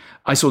hypocrite.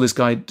 I saw this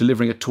guy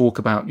delivering a talk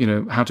about,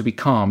 how to be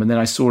calm. And then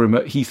I saw him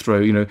at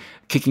Heathrow,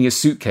 kicking a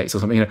suitcase or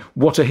something,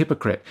 what a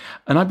hypocrite.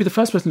 And I'd be the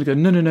first person to go,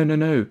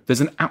 no.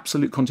 There's an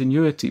absolute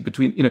continuity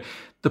between,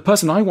 the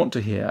person I want to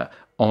hear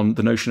on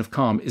the notion of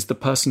calm is the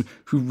person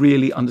who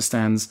really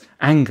understands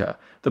anger.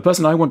 The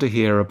person I want to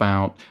hear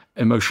about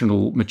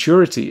emotional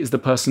maturity is the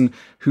person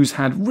who's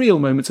had real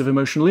moments of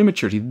emotional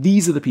immaturity.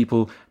 These are the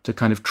people to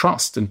kind of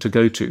trust and to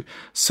go to.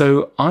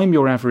 So I'm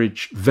your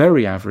average,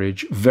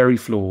 very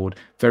flawed,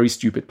 very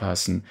stupid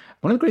person.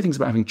 One of the great things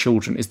about having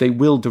children is they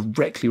will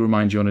directly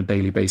remind you on a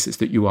daily basis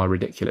that you are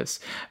ridiculous.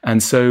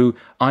 And so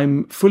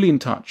I'm fully in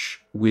touch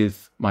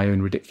with my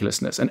own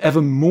ridiculousness and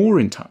ever more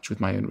in touch with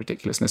my own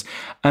ridiculousness.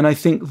 And I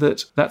think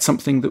that that's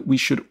something that we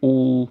should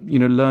all,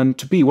 learn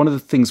to be. One of the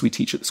things we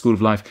teach at the School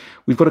of Life,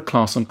 we've got a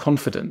class on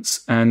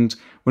confidence, and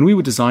when we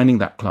were designing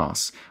that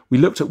class, we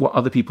looked at what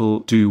other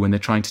people do when they're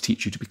trying to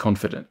teach you to be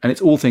confident. And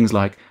it's all things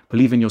like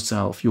believe in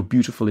yourself, you're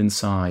beautiful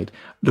inside,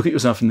 look at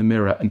yourself in the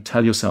mirror and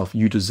tell yourself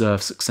you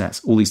deserve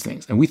success, all these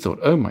things. And we thought,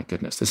 oh my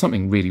goodness, there's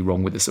something really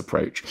wrong with this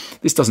approach.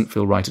 This doesn't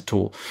feel right at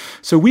all.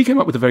 So we came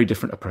up with a very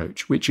different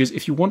approach, which is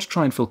if you want to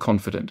try and feel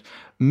confident,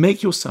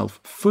 make yourself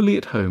fully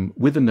at home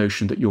with the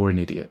notion that you're an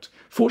idiot.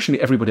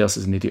 Fortunately, everybody else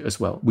is an idiot as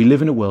well. We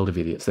live in a world of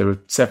idiots. There are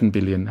 7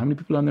 billion. How many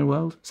people are in the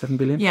world? 7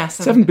 billion? Yeah,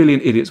 7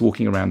 billion idiots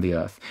walking around the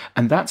earth.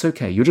 And that's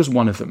okay. You're just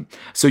one of them.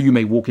 So you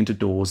may walk into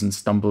doors and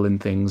stumble in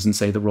things and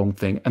say the wrong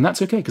thing. And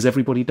that's okay because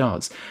everybody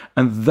does.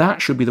 And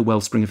that should be the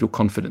wellspring of your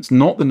confidence,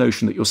 not the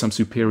notion that you're some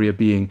superior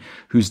being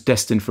who's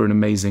destined for an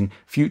amazing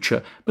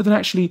future, but that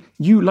actually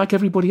you, like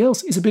everybody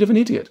else, is a bit of an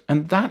idiot.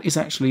 And that is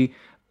actually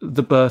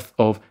the birth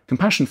of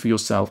compassion for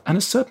yourself and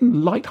a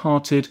certain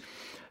light-hearted,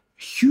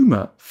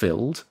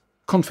 humour-filled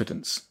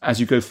confidence as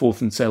you go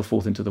forth and sail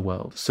forth into the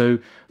world. So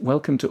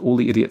welcome to all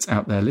the idiots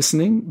out there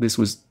listening. This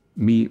was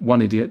me,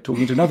 one idiot,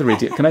 talking to another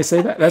idiot. Can I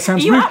say that? That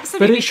sounds rude,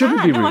 but it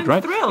shouldn't be rude, I'm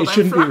right? Thrilled. It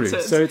shouldn't I'm be flattered.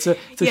 rude. So it's a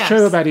Yes.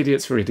 show about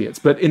idiots for idiots,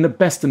 but in the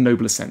best and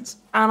noblest sense.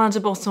 Alain de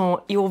Botton,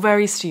 you're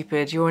very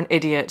stupid, you're an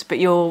idiot, but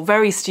you're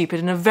very stupid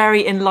in a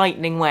very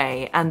enlightening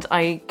way. And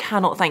I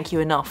cannot thank you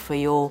enough for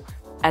your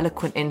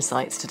eloquent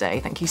insights today.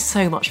 Thank you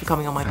so much for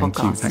coming on my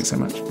podcast. Thank you. Thanks so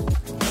much.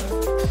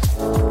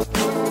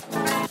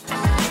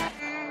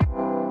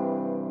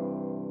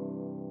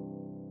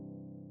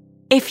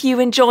 If you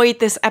enjoyed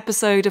this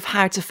episode of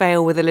How to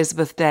Fail with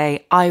Elizabeth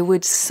Day, I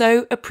would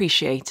so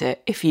appreciate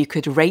it if you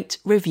could rate,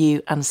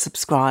 review and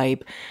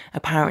subscribe.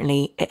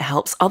 Apparently, it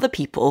helps other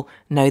people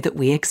know that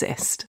we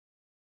exist.